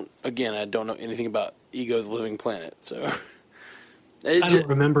 Yeah, I don't know anything about Ego, the living planet, so... I don't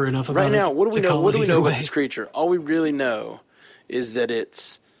remember enough about it. Right now, what do we know? What do we know way. about this creature? All we really know is that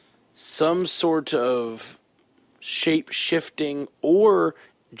it's some sort of shape-shifting, or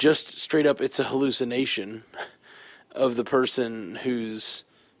just straight up it's a hallucination of the person who's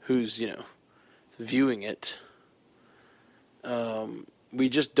viewing it. We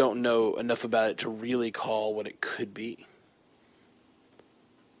just don't know enough about it to really call what it could be.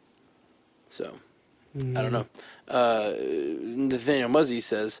 So, I don't know. Nathaniel Muzzy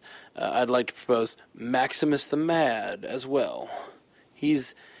says, I'd like to propose Maximus the Mad as well.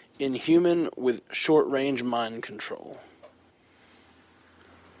 He's inhuman with short-range mind control.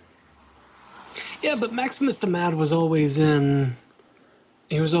 Yeah, but Maximus the Mad was always in...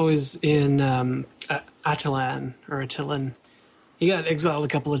 He was always in Attilan. He got exiled a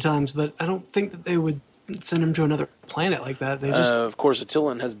couple of times, but I don't think that they would send him to another planet like that. They just... of course,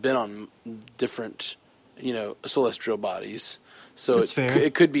 Attilan has been on different, celestial bodies. So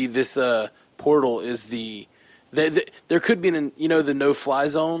it could be this portal is the... there could be, the no-fly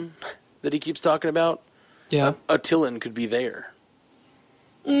zone that he keeps talking about. Yeah. Attilan could be there.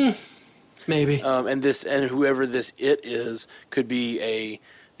 Maybe. And whoever this it is could be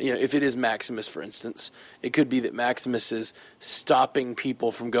if it is Maximus, for instance, it could be that Maximus is stopping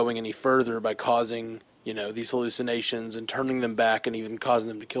people from going any further by causing, these hallucinations and turning them back and even causing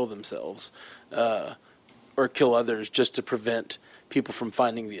them to kill themselves, or kill others just to prevent people from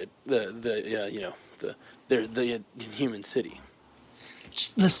finding the human city.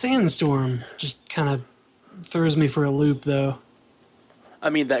 Just the sandstorm just kind of throws me for a loop, though.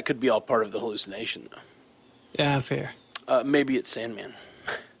 I mean, that could be all part of the hallucination, though. Yeah, fair. Maybe it's Sandman.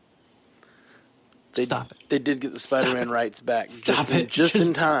 Stop it. They did get the Spider-Man rights back just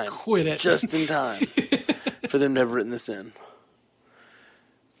in time. Quit it. Just in time for them to have written this in.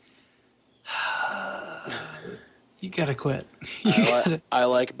 You gotta quit. I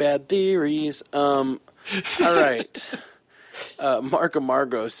like bad theories. All right. Mark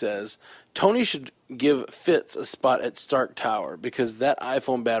Amargo says, Tony should give Fitz a spot at Stark Tower because that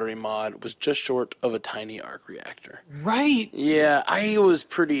iPhone battery mod was just short of a tiny arc reactor. Right. Yeah, I was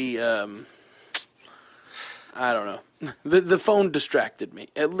pretty, I don't know. The phone distracted me.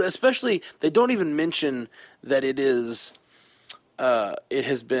 Especially, they don't even mention that it has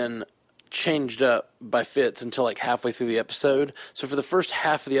been changed up by Fitz until like halfway through the episode. So for the first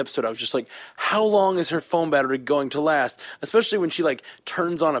half of the episode, I was just like, how long is her phone battery going to last? Especially when she like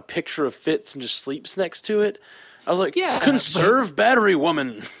turns on a picture of Fitz and just sleeps next to it. I was like, yeah, conserve battery,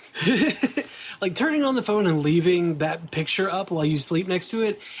 woman. Like turning on the phone and leaving that picture up while you sleep next to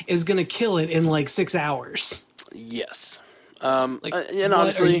it is going to kill it in like 6 hours. Yes. And what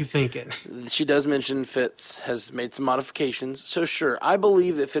obviously, are you thinking? She does mention Fitz has made some modifications. So sure, I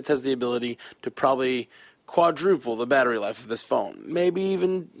believe that Fitz has the ability to probably quadruple the battery life of this phone. Maybe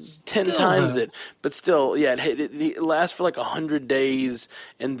even 10 times it. But still, yeah, it lasts for like 100 days,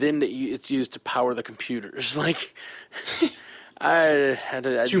 and then it's used to power the computers. Like,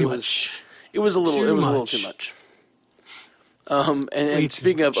 Too much. It was a little too much. And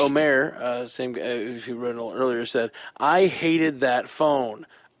speaking of Omer, same guy who wrote it earlier said, I hated that phone.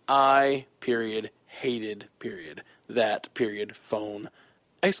 Hated that phone.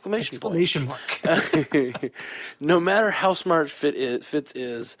 Exclamation mark. No matter how smart Fitz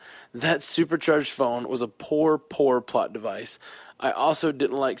is, that supercharged phone was a poor plot device. I also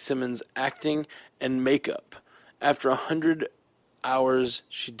didn't like Simmons' acting and makeup. After 100 hours,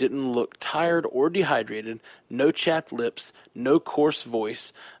 she didn't look tired or dehydrated, no chapped lips, no coarse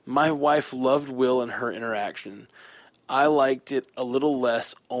voice. My wife loved Will and her interaction. I liked it a little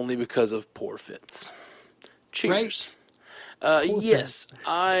less only because of poor Fitz. Cheers. Right? Yes,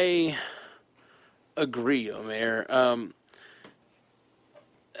 I agree, Omer.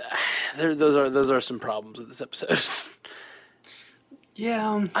 Those are some problems with this episode.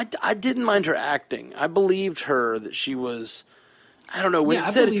 Yeah. I didn't mind her acting. I believed her that she was... I don't know, when it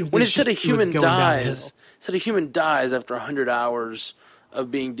said a human dies after 100 hours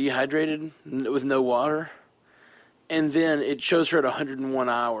of being dehydrated with no water, and then it shows her at 101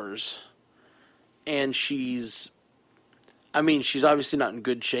 hours, and she's obviously not in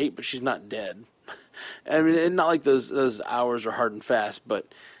good shape, but she's not dead. I mean, not like those hours are hard and fast,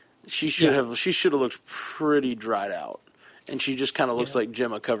 but she should have looked pretty dried out, and she just kind of looks like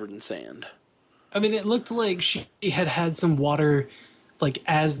Gemma covered in sand. I mean, it looked like she had some water, like,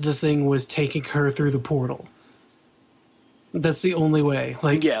 as the thing was taking her through the portal. That's the only way.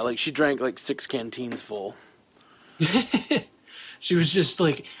 Like, yeah, like she drank like 6 canteens full. She was just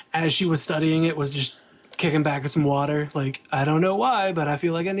like, as she was studying it, was just kicking back some water. Like, I don't know why, but I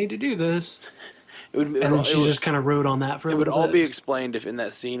feel like I need to do this. And then she just kind of rode on that for a little bit. It would all be explained if in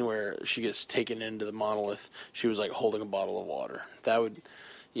that scene where she gets taken into the monolith, she was like holding a bottle of water. That would,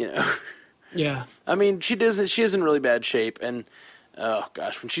 Yeah. I mean, she is in really bad shape, and oh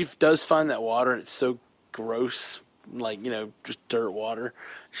gosh, when she does find that water and it's so gross, like, just dirt water,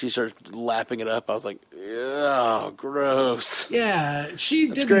 she starts lapping it up. I was like, oh, gross. Yeah,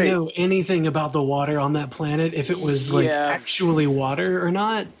 she didn't know anything about the water on that planet, if it was like actually water or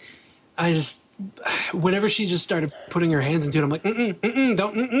not. Whenever she just started putting her hands into it, I'm like,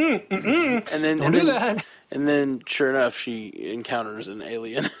 don't do that. And then, sure enough, she encounters an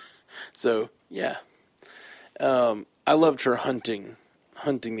alien. So, yeah. I loved her hunting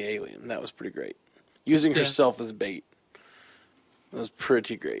the alien. That was pretty great. Using herself as bait. That was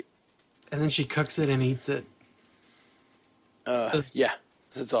pretty great. And then she cooks it and eats it. Yeah,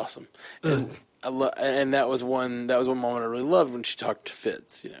 it's awesome. And that was one moment I really loved when she talked to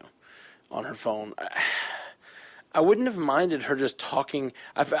Fitz, on her phone. I wouldn't have minded her just talking.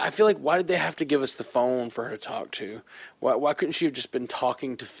 I feel like, why did they have to give us the phone for her to talk to? Why couldn't she have just been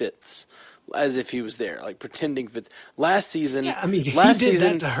talking to Fitz as if he was there, like pretending Fitz? Last season, he did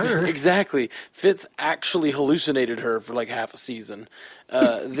that to her. Exactly. Fitz actually hallucinated her for like half a season.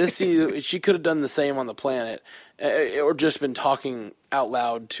 This season, she could have done the same on the planet, or just been talking out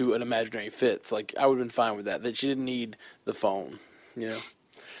loud to an imaginary Fitz. Like, I would have been fine with that. That she didn't need the phone,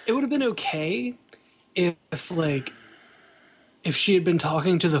 It would have been okay if she had been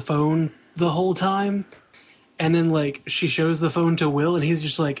talking to the phone the whole time, and then like she shows the phone to Will, and he's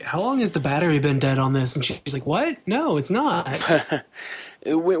just like, "How long has the battery been dead on this?" And she's like, "What? No, it's not."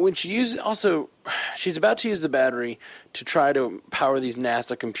 When she's about to use the battery to try to power these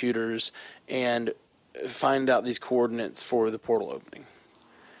NASA computers and find out these coordinates for the portal opening,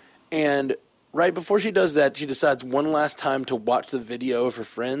 and right before she does that, she decides one last time to watch the video of her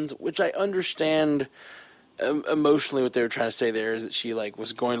friends, which I understand emotionally, what they were trying to say there is that she like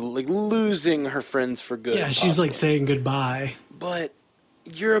was going to like losing her friends for good. Yeah, she's possibly. like saying goodbye. But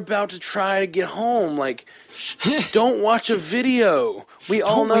you're about to try to get home. Like, don't watch a video. We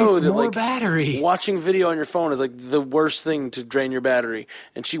all know that like battery. Watching video on your phone is like the worst thing to drain your battery.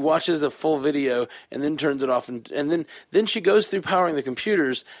 And she watches a full video and then turns it off, and then she goes through powering the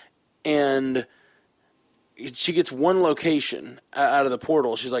computers, and she gets one location out of the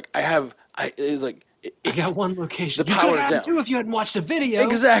portal. She's like, I got one location. The you could power's have down. too if you hadn't watched a video.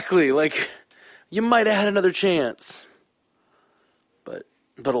 Exactly. Like, you might have had another chance.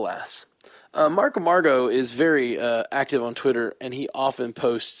 But alas. Mark Amargo is very active on Twitter, and he often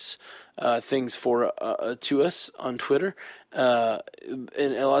posts things to us on Twitter. And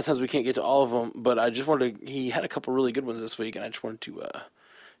a lot of times we can't get to all of them, but I just wanted he had a couple really good ones this week, and I just wanted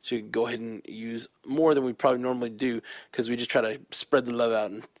to go ahead and use more than we probably normally do, because we just try to spread the love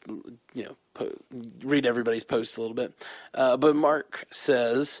out and, read everybody's posts a little bit. But Mark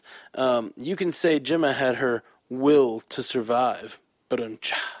says, you can say Gemma had her will to survive.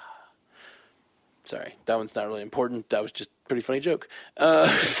 Sorry, that one's not really important. That was just a pretty funny joke.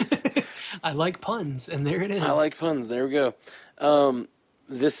 I like puns, and there it is. I like puns. There we go.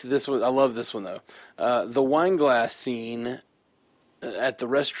 This one, I love this one though. The wine glass scene at the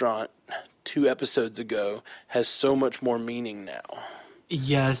restaurant 2 episodes ago has so much more meaning now.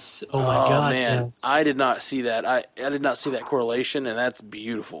 Yes. Oh my God. Man. Yes. I did not see that. I did not see that correlation, and that's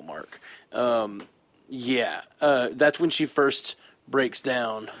beautiful, Mark. That's when she first breaks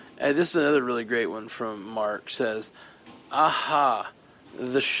down. And this is another really great one from Mark. Says, aha,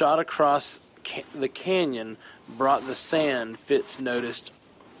 the shot across the canyon brought the sand Fitz noticed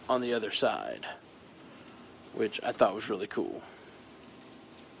on the other side, which I thought was really cool.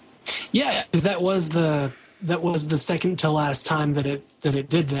 Yeah, because that was the second to last time that it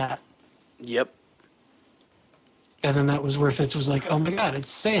did that. Yep. And then that was where Fitz was like, oh my God, it's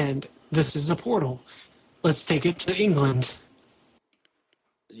sand. This is a portal. Let's take it to England.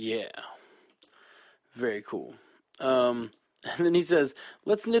 Yeah. Very cool. And then he says,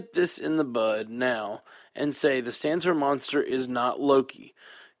 let's nip this in the bud now and say the Stanser monster is not Loki.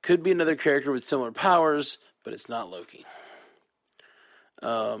 Could be another character with similar powers, but it's not Loki.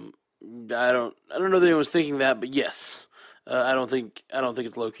 I don't know that anyone was thinking that, but yes. I don't think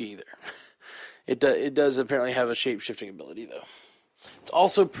it's Loki either. It does apparently have a shape-shifting ability, though. It's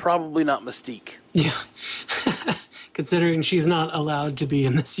also probably not Mystique. Yeah. Considering she's not allowed to be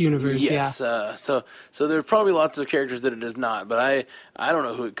in this universe, yes, yeah. So there are probably lots of characters that it is not, but I don't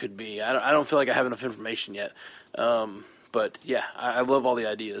know who it could be. I don't feel like I have enough information yet. But yeah, I love all the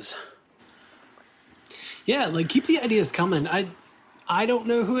ideas. Yeah, like keep the ideas coming. I don't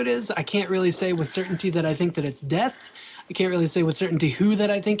know who it is. I can't really say with certainty that I think that it's Death. I can't really say with certainty who that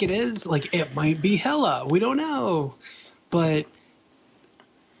I think it is. Like, it might be Hela. We don't know. But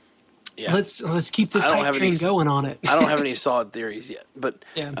yeah. Let's keep this hype train going on it. I don't have any solid theories yet. But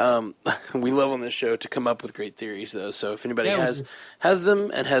yeah. We love on this show to come up with great theories, though. So if anybody has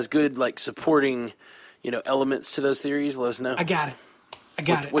them and has good, like, supporting, elements to those theories, let us know. I got it. I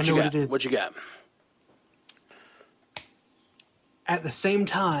know what it is. What you got? At the same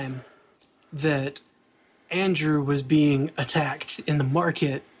time that Andrew was being attacked in the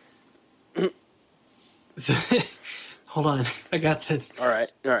market, hold on, I got this. All right.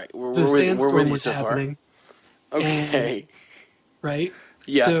 We're sandstorm with you was so happening. Far. Okay. Right?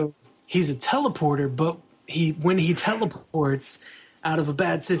 Yeah. So he's a teleporter, but when he teleports out of a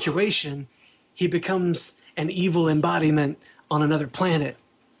bad situation, he becomes an evil embodiment on another planet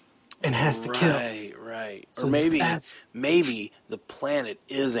and has to kill. Right. So or maybe the planet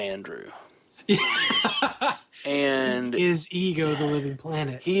is Andrew. And he is Ego the Living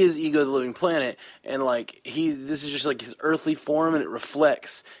Planet. He is Ego the Living Planet, and like this is just like his earthly form, and it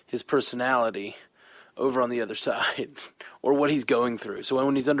reflects his personality over on the other side, or what he's going through. So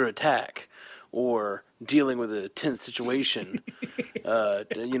when he's under attack or dealing with a tense situation, in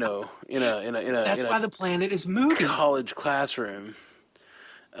a that's why the planet is moving. College classroom.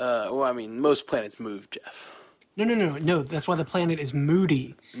 Most planets move, Jeff. No. That's why the planet is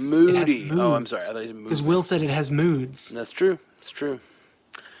moody. Moody. Oh, I'm sorry. I thought you said moody. Because Will said it has moods. That's true. It's true.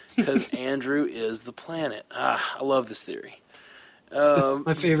 Because Andrew is the planet. I love this theory. This is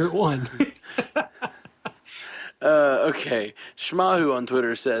my favorite one. Okay. Shmahu on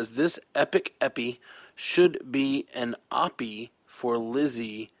Twitter says, this epic epi should be an oppie for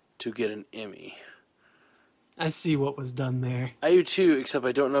Lizzie to get an Emmy. I see what was done there. I do too, except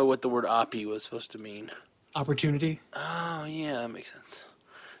I don't know what the word oppie was supposed to mean. Opportunity? Oh, yeah, that makes sense.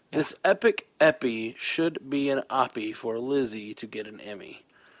 Yeah. This epic epi should be an oppie for Lizzie to get an Emmy.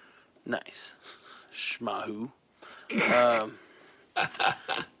 Nice. Schmahoo.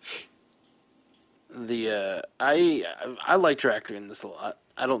 I liked her acting in this a lot.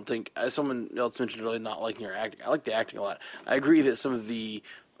 I don't think, as someone else mentioned earlier, not liking her acting. I like the acting a lot. I agree that some of the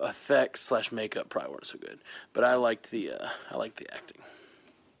effects / makeup probably weren't so good, but I liked the acting.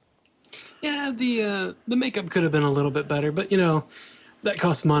 Yeah, the makeup could have been a little bit better, but that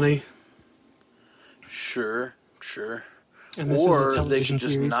costs money. Sure. And this Or is a they could television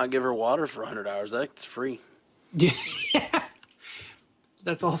just series. not give her water for 100 hours. That's free. Yeah.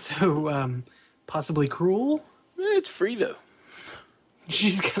 That's also possibly cruel. It's free though.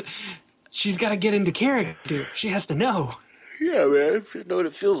 She's got to get into character. She has to know. Yeah, man. I know what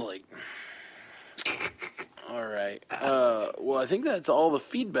it feels like. All right. Well, I think that's all the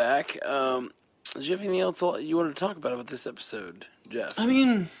feedback. Did you have anything else you wanted to talk about this episode, Jeff? I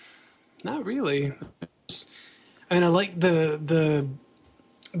mean, not really. I like the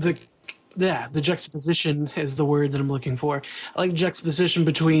juxtaposition is the word that I'm looking for. I like the juxtaposition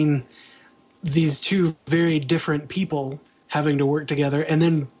between these two very different people having to work together and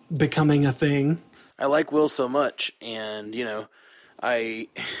then becoming a thing. I like Will so much, and I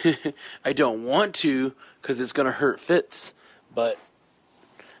I don't want to because it's going to hurt Fitz, but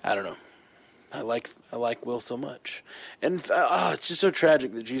I don't know. I like Will so much, and it's just so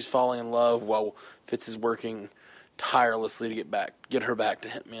tragic that she's falling in love while Fitz is working tirelessly to get her back to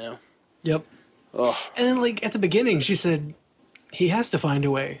him. Yep. Ugh. And then, at the beginning, she said he has to find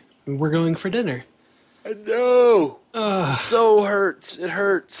a way. We're going for dinner. I know. So hurts. It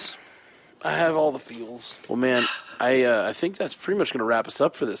hurts. I have all the feels. Well, man, I think that's pretty much going to wrap us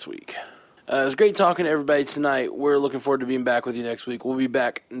up for this week. It was great talking to everybody tonight. We're looking forward to being back with you next week. We'll be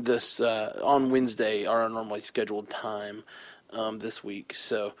back on Wednesday, our normally scheduled time this week.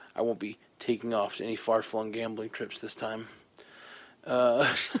 So I won't be taking off to any far-flung gambling trips this time. And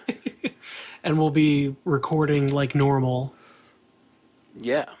we'll be recording like normal.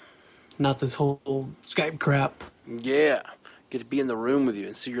 Yeah. Not this whole Skype crap. Yeah. Get to be in the room with you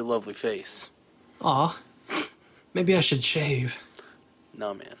and see your lovely face. Aw. Maybe I should shave.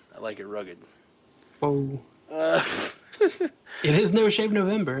 No, man. I like it rugged. Whoa. It is No Shave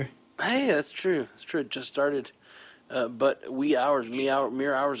November. Hey, that's true. It's true. It just started. But mere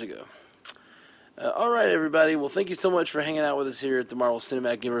hours ago. All right, everybody. Well, thank you so much for hanging out with us here at the Marvel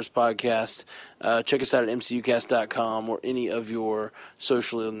Cinematic Universe podcast. Check us out at mcucast.com or any of your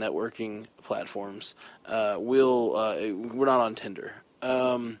social networking platforms. We're not on Tinder.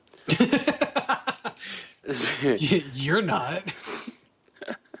 You're not.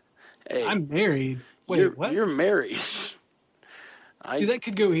 Hey, I'm married. Wait, what? You're married. See, that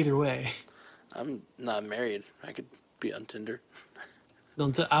could go either way. I'm not married. I could be on Tinder.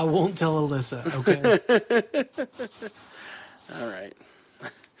 I won't tell Alyssa, okay? All right.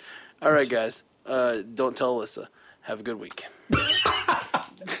 All right, guys. Don't tell Alyssa. Have a good week.